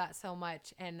literally love that so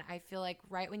much, and I feel like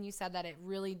right when you said that, it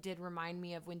really did remind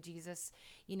me of when Jesus,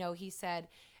 he said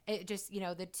it just,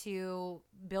 the two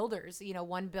builders,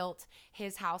 one built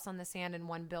his house on the sand and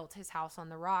one built his house on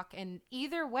the rock, and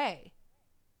either way,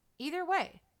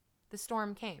 the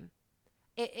storm came.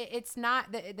 It's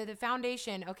not the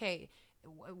foundation. Okay,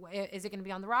 is it going to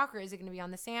be on the rock or is it going to be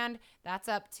on the sand? That's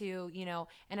up to,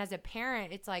 and as a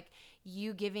parent, it's like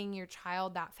you giving your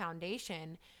child that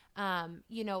foundation.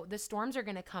 The storms are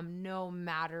going to come no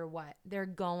matter what. They're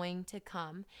going to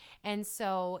come. And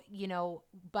so,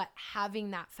 but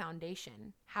having that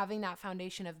foundation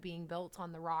of being built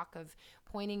on the rock, of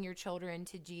pointing your children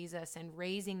to Jesus and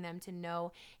raising them to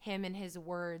know him and his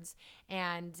words.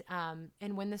 And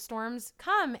when the storms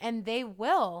come, and they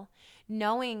will,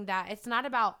 knowing that it's not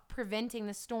about preventing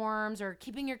the storms or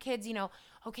keeping your kids,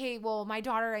 okay, well, my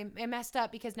daughter, I messed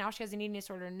up because now she has an eating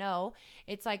disorder. No,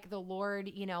 it's like the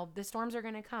Lord, the storms are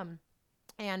going to come.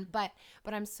 But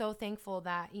I'm so thankful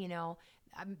that,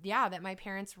 that my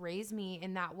parents raised me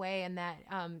in that way, and that,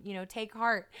 take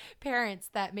heart, parents,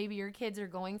 that maybe your kids are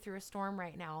going through a storm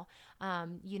right now.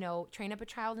 Train up a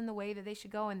child in the way that they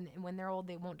should go, and when they're old,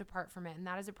 they won't depart from it. And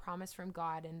that is a promise from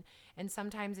God. And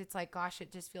sometimes it's like, gosh,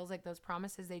 it just feels like those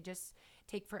promises, they just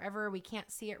take forever. We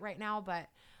can't see it right now, but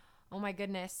oh my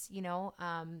goodness,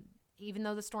 even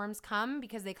though the storms come,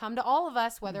 because they come to all of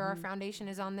us, whether our foundation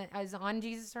is on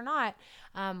Jesus or not,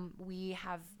 we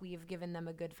have given them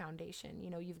a good foundation.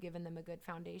 You've given them a good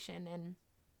foundation,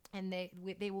 and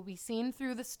they will be seen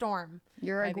through the storm.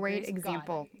 You're a By the great grace of God.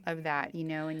 example of that,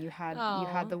 and you had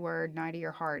Oh, the word nigh to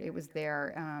your heart. It was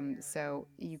there, so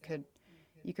you could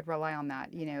rely on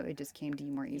that. It just came to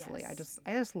you more easily. I yes. just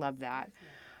I just love that.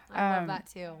 I love that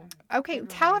too. Okay, Good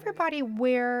tell reminder. everybody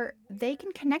where they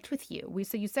can connect with you.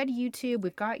 So you said YouTube.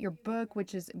 We've got your book,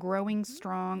 which is growing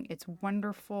strong. It's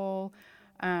wonderful.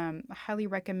 I highly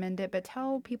recommend it. But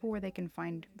tell people where they can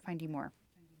find you more.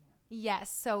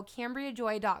 Yes. So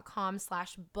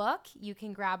CambriaJoy.com/book. You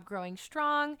can grab Growing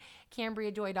Strong.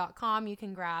 CambriaJoy.com. You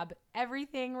can grab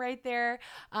everything right there.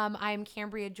 I'm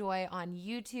Cambria Joy on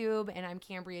YouTube, and I'm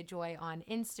Cambria Joy on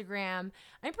Instagram.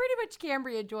 I'm pretty much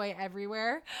Cambria Joy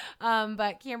everywhere.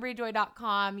 But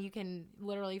CambriaJoy.com, you can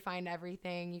literally find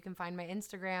everything. You can find my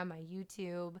Instagram, my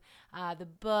YouTube, the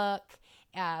book,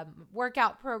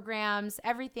 workout programs,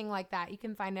 everything like that. You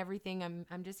can find everything.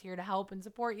 I'm just here to help and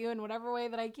support you in whatever way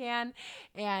that I can,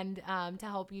 and to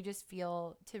help you just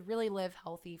feel, to really live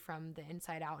healthy from the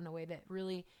inside out in a way that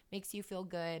really makes you feel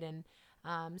good. And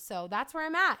so that's where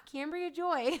I'm at, Cambria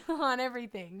Joy on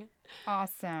everything.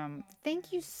 Awesome.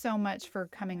 Thank you so much for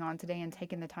coming on today and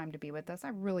taking the time to be with us. I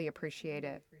really appreciate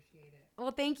it.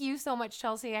 Well, thank you so much,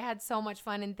 Chelsea. I had so much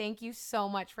fun, and thank you so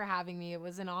much for having me. It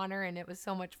was an honor, and it was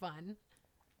so much fun.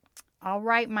 All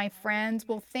right, my friends.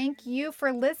 Well, thank you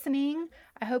for listening.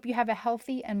 I hope you have a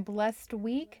healthy and blessed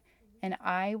week, and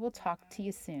I will talk to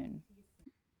you soon.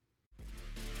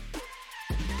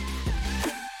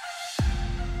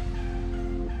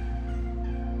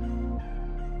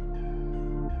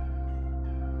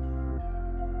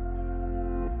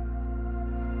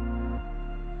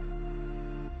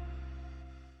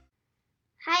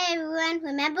 Hi everyone,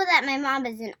 remember that my mom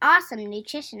is an awesome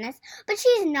nutritionist, but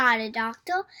she's not a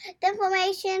doctor. The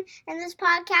information in this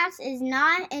podcast is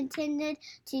not intended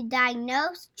to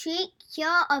diagnose, treat,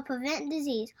 cure, or prevent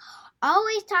disease.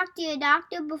 Always talk to your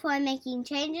doctor before making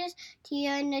changes to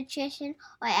your nutrition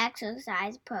or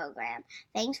exercise program.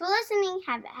 Thanks for listening.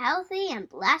 Have a healthy and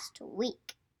blessed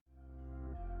week.